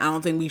said, I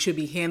don't think we should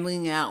be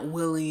handling out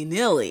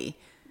willy-nilly.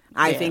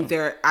 I think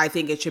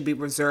it should be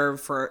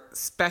reserved for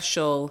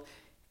special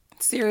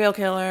serial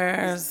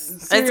killers.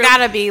 It's got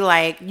to be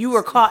like if you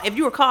were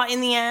caught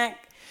in the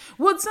act.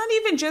 Well, it's not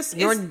even just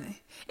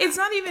it's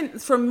not even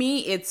for me.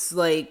 It's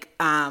like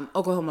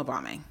Oklahoma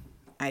bombing.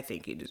 I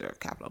think you deserve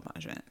capital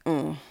punishment.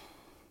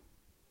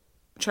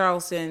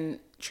 Charleston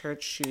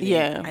church shooting.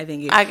 Yeah, I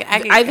think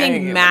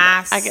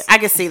mass. I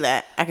can see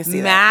that.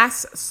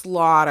 Mass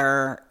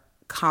slaughter.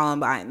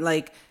 Columbine,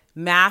 like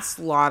mass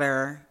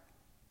slaughter.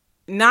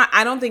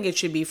 I don't think it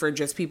should be for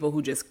just people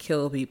who just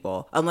kill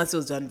people, unless it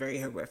was done very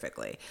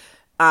horrifically.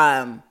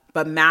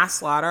 But mass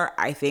slaughter,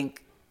 I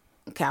think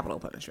capital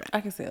punishment.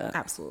 I can see that.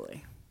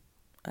 Absolutely.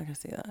 I can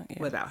see that. Yeah.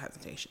 Without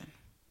hesitation.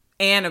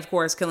 And of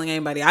course, killing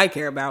anybody I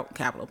care about,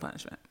 capital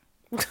punishment.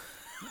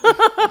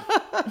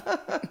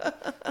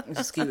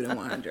 Just keep it at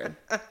 100.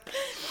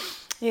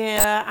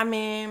 Yeah, I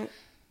mean,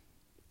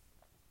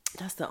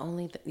 that's the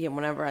only thing. Yeah,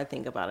 whenever I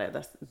think about it,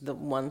 that's the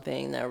one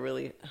thing that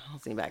really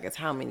holds me back is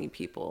how many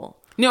people.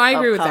 No, I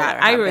agree with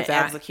that. I agree with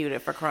that.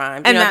 Executed for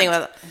crime. And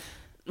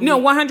no,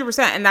 100%.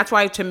 And that's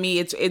why, to me,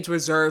 it's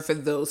reserved for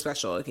those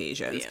special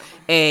occasions. Yeah.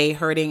 A,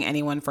 hurting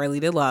anyone Farley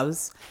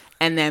loves,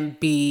 and then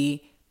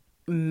B,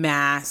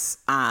 mass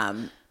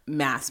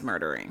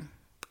murdering.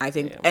 I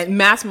think, and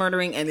mass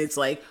murdering, and it's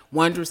like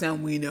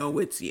 100% we know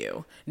it's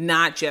you,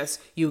 not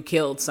just you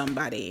killed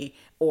somebody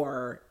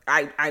or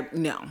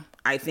no.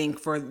 I think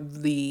for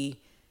the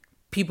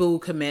people who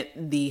commit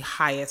the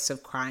highest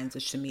of crimes,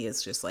 which to me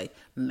is just like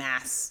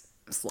mass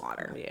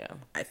slaughter. Yeah.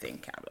 I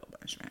think capital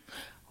punishment.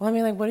 Well, I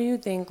mean, like, what do you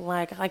think?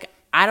 Like,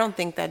 I don't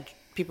think that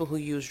people who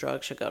use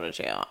drugs should go to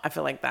jail. I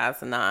feel like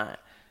that's not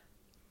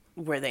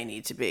where they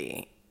need to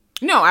be.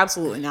 No,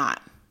 absolutely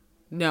not.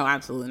 No,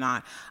 absolutely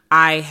not.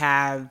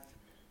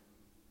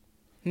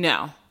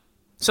 No.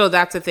 So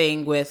that's the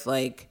thing with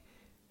like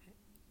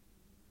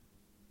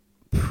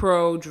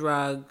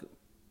pro-drug,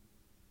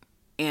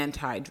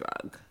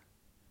 anti-drug,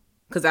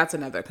 because that's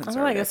another concern. I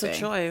feel like it's a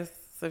choice.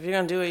 So if you're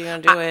gonna do it, you're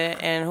gonna do it.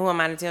 And who am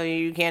I to tell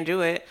you can't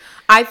do it?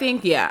 I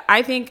think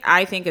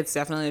it's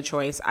definitely a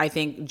choice. I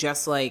think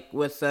just like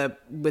with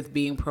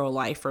being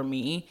pro-life for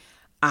me,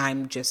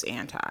 I'm just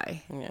anti.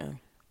 Yeah.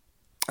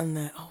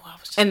 And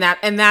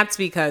that's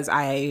because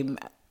I'm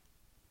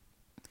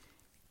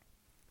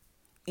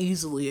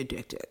easily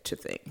addicted to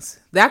things.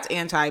 That's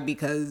anti,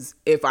 because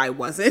if I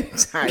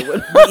wasn't, I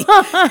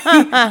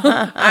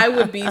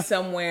would be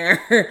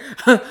somewhere.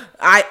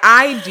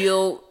 I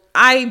deal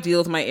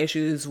with my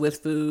issues with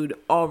food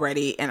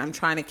already, and I'm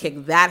trying to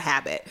kick that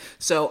habit.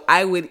 So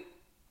I would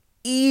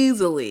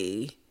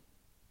easily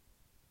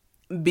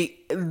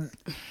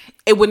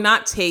it would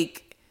not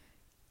take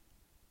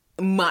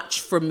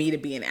much for me to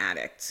be an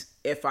addict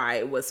if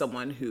I was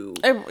someone who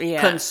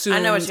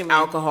consumed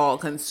alcohol,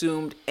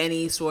 consumed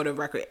any sort of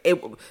record.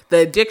 The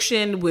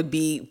addiction would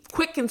be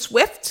quick and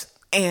swift,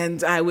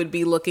 and I would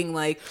be looking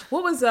like,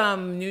 what was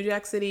New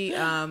Jack City?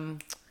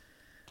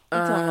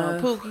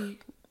 Pookie,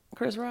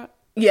 Chris Rock.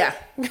 Yeah,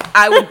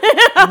 I would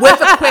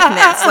with a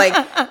quickness.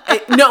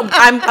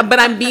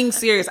 I'm being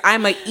serious.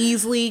 I'm a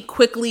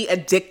quickly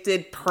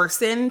addicted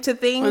person to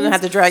things. We're gonna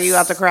have to drag you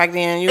out the crack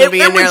den. You would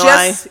be in their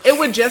life. It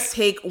would just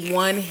take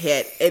one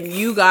hit, and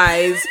you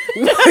guys,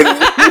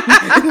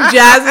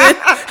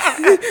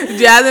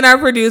 Jasmine, our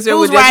producer,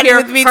 Who's would just riding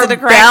hear with me her to the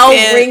crack bell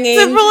den ringing.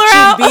 to pull her She'd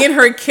out? be in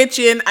her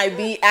kitchen. I'd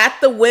be at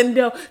the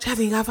window.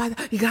 Jasmine, you got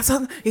 $5? You got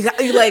something? You got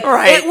like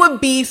Right. it would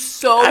be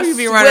so. I would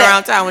be running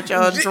around town with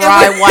your It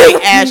dry, would- white,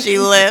 ashy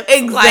lips.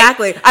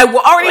 Exactly. Like, I will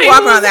already wait, walk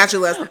who's- around the ashy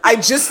lips. I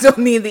just still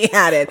need the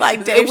added. like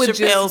It Dave would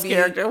just Chappelle's be-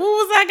 character. Who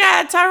was that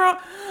guy? Tyrone.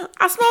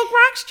 I smoke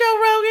rocks,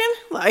 Joe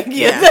Rogan. Like,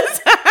 Yeah.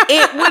 yeah.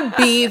 It would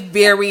be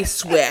very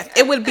swift.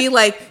 It would be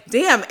like,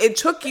 damn, it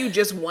took you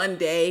just one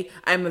day.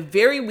 I'm a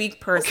very weak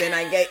person.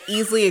 I get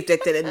easily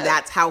addicted, and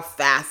that's how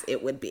fast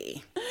it would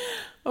be.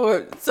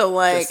 Or, so,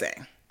 like, Just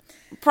saying.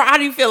 how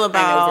do you feel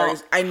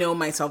about... I know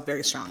myself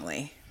very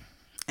strongly.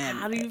 And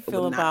How do you it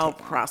feel would not about take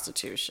long.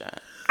 prostitution?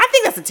 I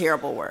think that's a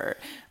terrible word.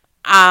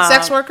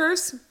 Sex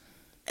workers?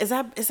 Is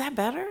that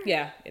better?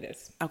 Yeah, it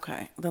is.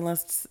 Okay, then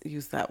let's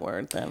use that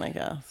word then, I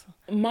guess.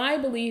 My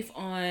belief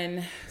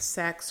on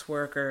sex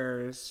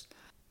workers.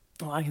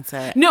 Well, I can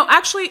say it. No,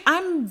 actually,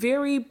 I'm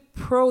very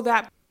pro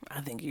that.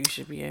 I think you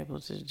should be able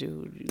to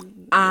do...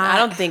 I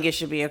don't think it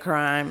should be a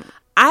crime.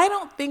 I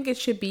don't think it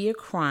should be a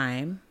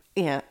crime.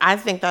 Yeah, I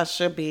think that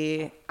should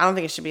be... I don't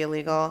think it should be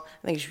illegal.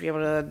 I think you should be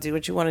able to do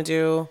what you want to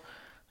do.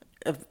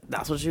 If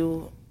that's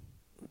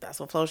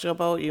what floats your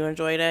boat, you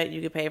enjoy that, you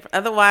get paid for.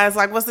 Otherwise,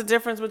 like, what's the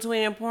difference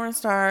between a porn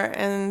star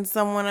and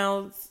someone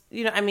else?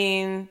 You know, I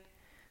mean,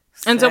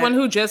 And someone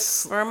who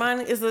just for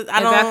money is it?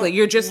 Exactly.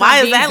 You're just why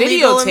not is that being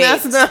legal and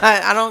that's videotaped. not?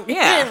 I don't.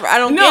 yeah, I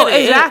don't. no, get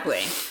it.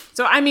 exactly.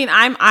 So I mean,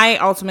 I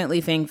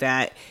ultimately think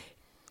that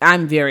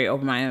I'm very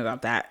open minded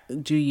about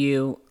that. Do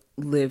you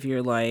live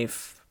your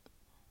life?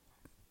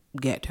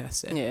 Get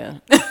tested. Yeah,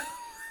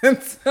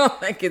 That's all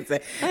I can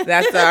say.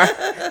 That's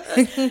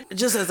our.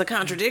 just as a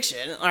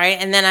contradiction, all right.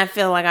 And then I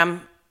feel like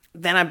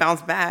then I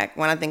bounce back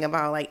when I think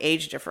about like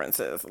age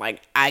differences.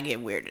 Like I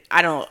get weird.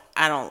 I don't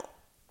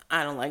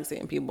like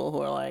seeing people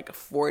who are like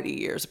 40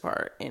 years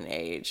apart in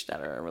age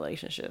that are in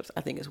relationships.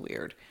 I think it's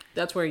weird.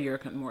 That's where you're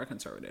more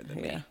conservative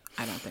than Yeah. me.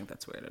 I don't think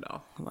that's weird at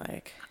all.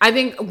 Like, I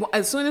think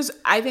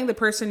I think the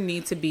person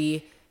needs to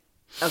be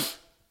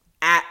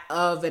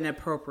of an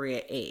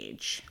appropriate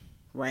age,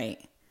 right?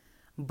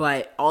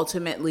 But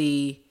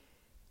ultimately,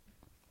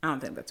 I don't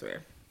think that's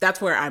weird. That's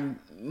where I'm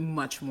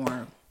much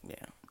more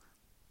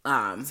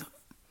yeah.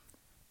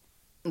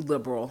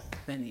 liberal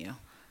than you.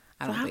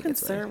 I So don't how think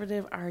it's weird.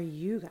 conservative are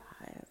you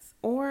guys,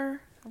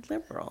 or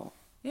liberal?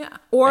 Yeah.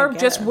 Or I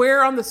just guess.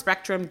 where on the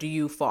spectrum do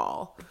you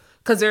fall?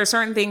 Because there are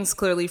certain things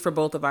clearly for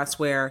both of us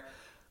where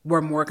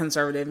we're more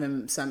conservative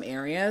in some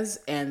areas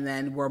and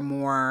then we're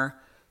more,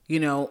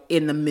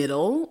 in the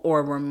middle,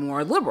 or we're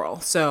more liberal.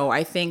 So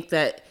I think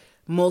that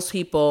most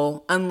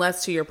people,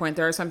 unless to your point,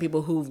 there are some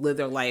people who've lived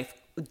their life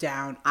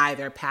down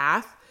either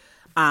path.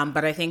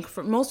 But I think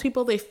for most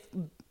people,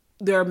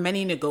 there are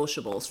many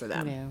negotiables for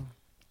them. Yeah.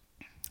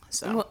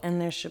 So Well, and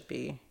there should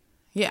be,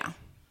 yeah.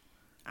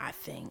 I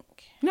think.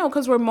 No,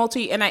 because we're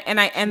multi, and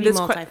Be this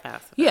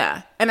multifaceted.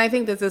 yeah, and I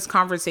think that this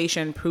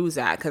conversation proves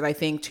that, because I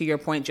think to your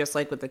point, just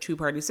like with the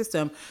 2-party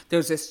system,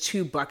 there's this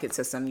 2-bucket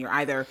system. You're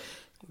either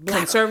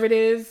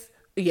conservative,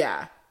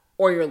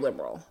 or you're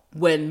liberal.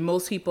 When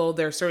most people,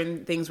 there are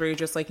certain things where you're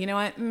just like, you know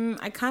what,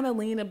 I kind of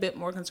lean a bit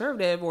more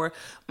conservative, or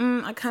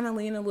I kind of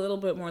lean a little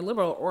bit more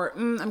liberal, or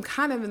I'm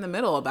kind of in the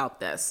middle about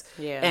this.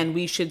 Yeah. And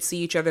we should see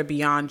each other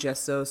beyond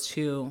just those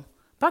 2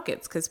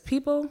 buckets, because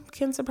people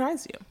can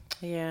surprise you.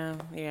 Yeah,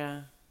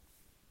 yeah.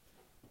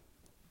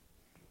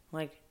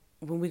 Like,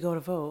 when we go to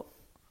vote,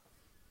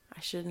 I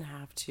shouldn't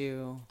have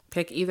to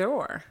Pick either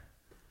or.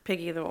 pick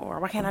either or.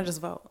 Why can't I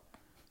just vote?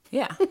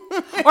 Yeah.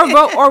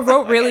 or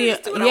vote really,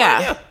 Just do what I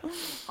wanna do.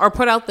 Or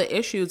put out the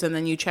issues and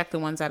then you check the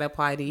ones that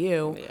apply to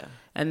you. Yeah.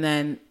 And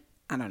then,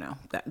 I don't know,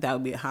 that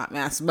would be a hot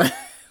mess, but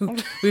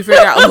we figure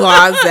out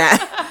laws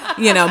that,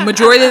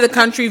 majority of the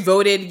country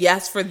voted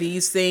yes for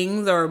these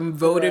things or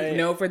voted Right.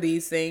 no for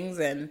these things.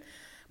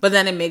 But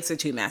then it makes it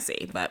too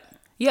messy. But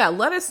yeah,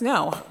 let us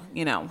know,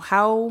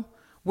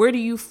 where do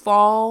you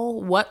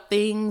fall? What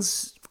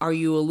things are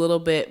you a little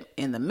bit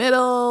in the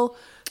middle,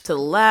 to the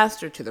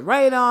left, or to the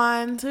right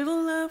on? To the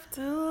left,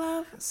 to the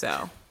left.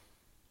 So,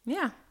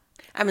 yeah.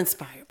 I'm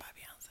inspired by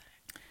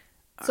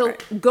Beyonce. So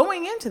right.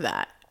 going into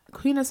that,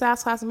 Queen of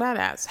Sass, Class, and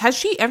Badass, has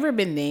she ever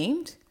been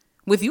named?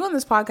 With you on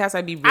this podcast,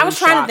 I'd be really I was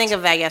trying shocked. to think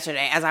of that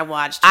yesterday as I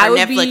watched I her would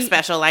Netflix be-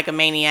 special like a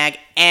maniac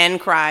and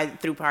cried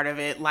through part of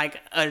it like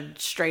a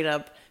straight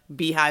up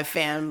Beehive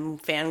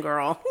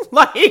fangirl.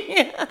 Like,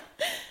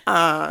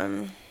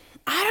 I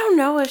don't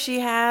know if she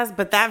has,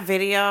 but that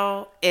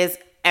video is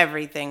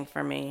everything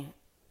for me.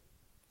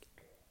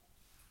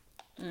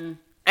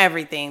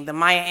 Everything. The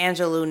Maya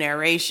Angelou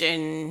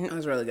narration. That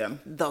was really good.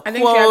 The I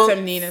think she had quotes.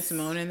 some Nina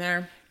Simone in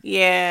there.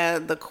 Yeah,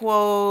 the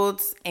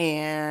quotes,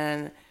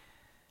 and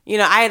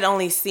I had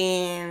only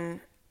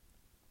seen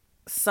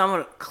some of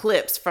the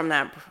clips from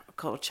that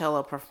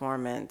Coachella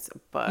performance,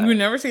 but You've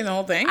never seen the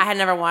whole thing? I had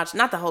never watched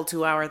not the whole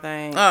 2-hour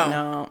thing. Oh.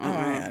 No, Oh,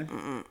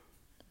 man.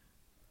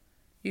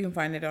 You can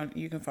find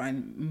you can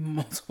find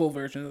multiple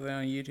versions of it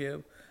on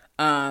YouTube.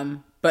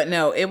 But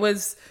no,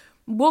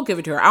 we'll give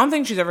it to her. I don't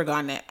think she's ever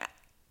gotten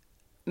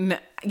it.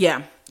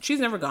 Yeah, she's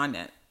never gotten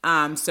it.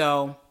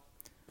 So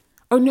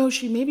Oh no,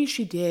 maybe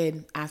she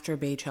did after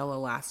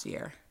Baychella last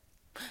year.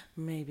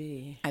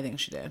 Maybe. I think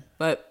she did.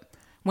 But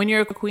when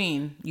you're a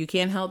queen, you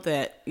can't help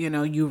that,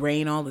 you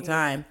reign all the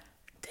time.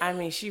 I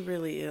mean, she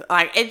really is.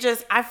 Like,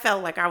 I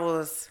felt like I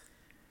was,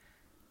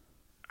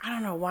 I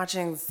don't know,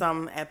 watching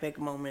some epic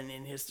moment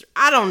in history.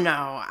 I don't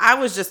know. I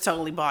was just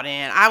totally bought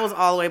in. I was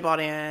all the way bought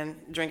in,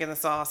 drinking the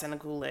sauce and the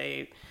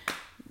Kool-Aid.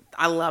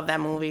 I love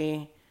that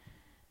movie.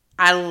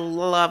 I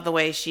love the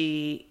way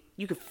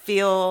you could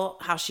feel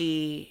how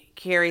she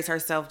carries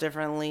herself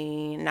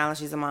differently now that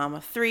she's a mom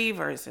of 3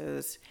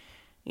 versus,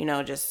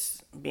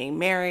 just being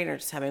married or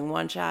just having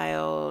one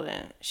child.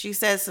 And she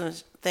says some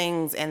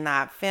things in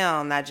that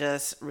film that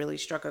just really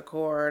struck a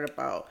chord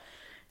about,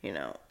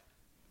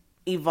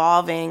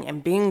 evolving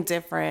and being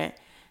different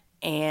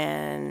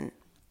and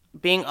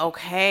being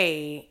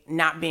okay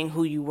not being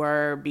who you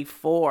were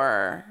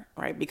before,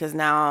 right? Because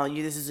now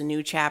this is a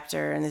new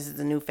chapter and this is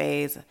a new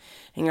phase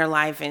in your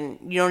life, and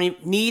you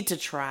don't need to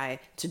try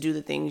to do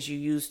the things you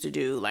used to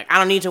do. Like, I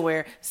don't need to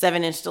wear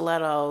 7-inch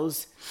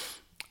stilettos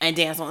and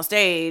dance on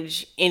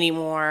stage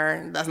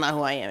anymore. That's not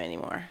who I am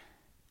anymore.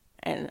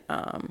 And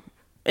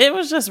it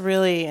was just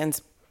really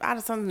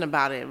something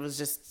about it. It was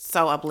just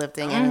so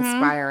uplifting and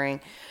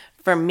inspiring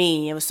for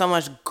me. It was so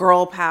much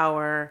girl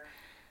power.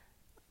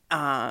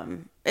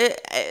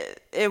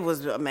 It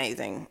was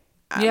amazing.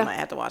 I might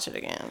have to watch it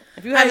again.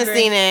 If you haven't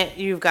seen it,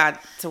 you've got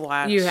to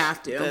watch. You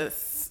have to.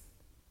 This.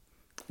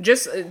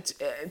 Just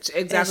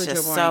exactly to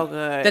your point. So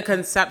good. The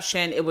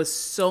conception, it was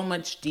so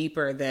much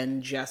deeper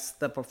than just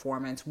the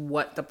performance.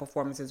 What the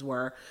performances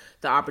were,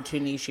 the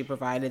opportunity she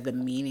provided, the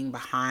meaning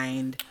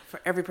behind.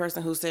 For every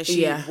person who says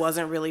she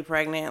wasn't really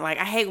pregnant, like,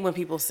 I hate when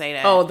people say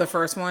that. Oh, the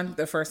first time?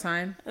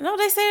 No,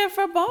 they say it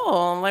for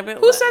both. Like,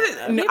 who said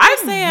it? No,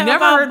 I've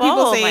never heard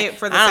people say it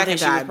for the second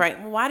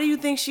time. Why do you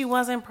think she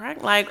wasn't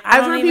pregnant? Like,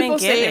 I've heard people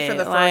say it for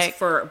the first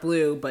for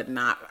Blue, but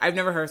not. I've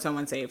never heard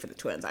someone say it for the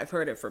twins. I've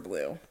heard it for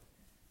Blue.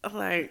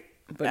 Like,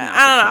 but I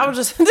don't know. I was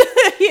just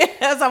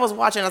as I was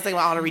watching, I was thinking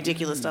about all the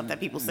ridiculous stuff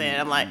that people said.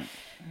 I'm like,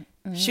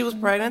 she was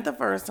pregnant the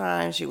first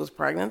time. She was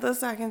pregnant the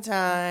second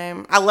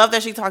time. I love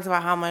that she talks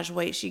about how much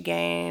weight she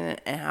gained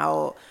and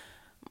how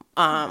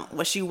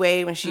what she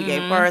weighed when she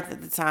gave birth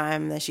at the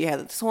time that she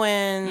had the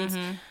twins,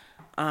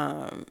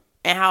 and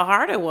how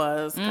hard it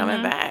was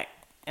coming back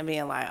and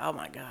being like, oh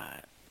my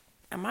God,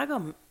 am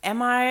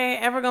I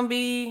ever gonna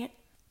be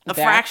a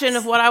fraction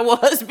of what I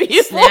was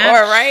before,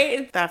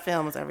 right? That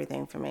film was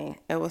everything for me.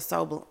 It was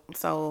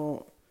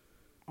so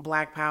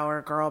black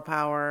power, girl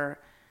power,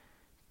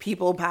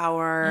 people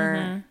power.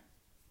 It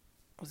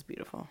was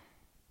beautiful.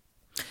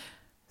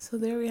 So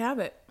there we have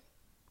it.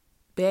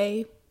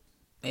 Baychella.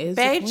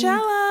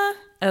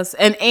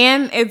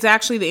 And it's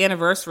actually the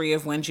anniversary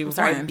of when she was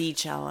born.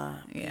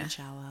 Beachella. Yeah.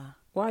 Beachella.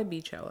 Why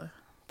Beachella?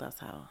 That's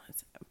how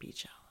it's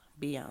Beachella.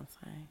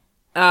 Beyonce.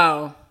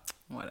 Oh,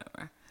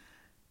 whatever.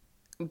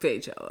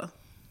 Baychella.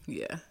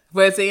 Yeah.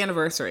 But it's the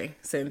anniversary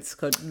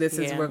since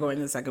we're going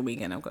the second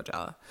weekend of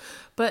Coachella.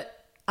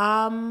 But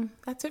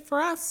that's it for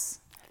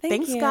us.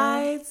 Thanks,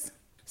 guys.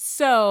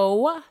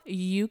 So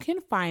you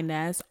can find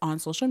us on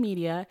social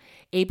media,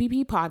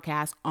 ABP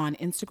Podcast on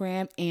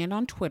Instagram and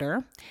on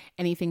Twitter,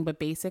 Anything But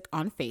Basic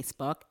on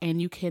Facebook,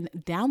 and you can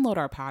download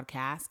our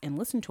podcast and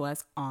listen to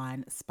us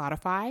on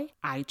Spotify,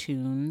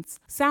 iTunes,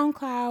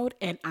 SoundCloud,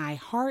 and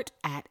iHeart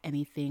at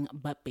Anything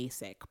But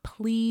Basic.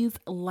 Please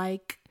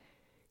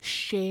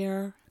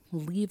share,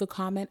 leave a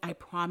comment. I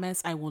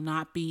promise I will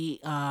not be,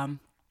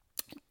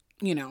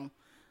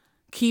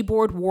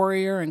 keyboard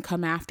warrior and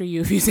come after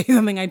you if you say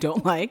something I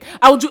don't like.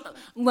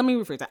 Let me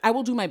rephrase that. I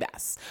will do my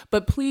best.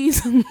 But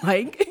please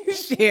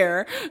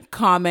share,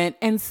 comment,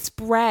 and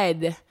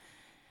spread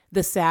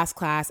the sass,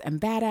 class, and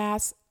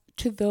badass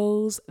to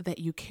those that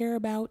you care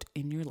about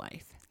in your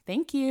life.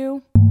 Thank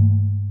you.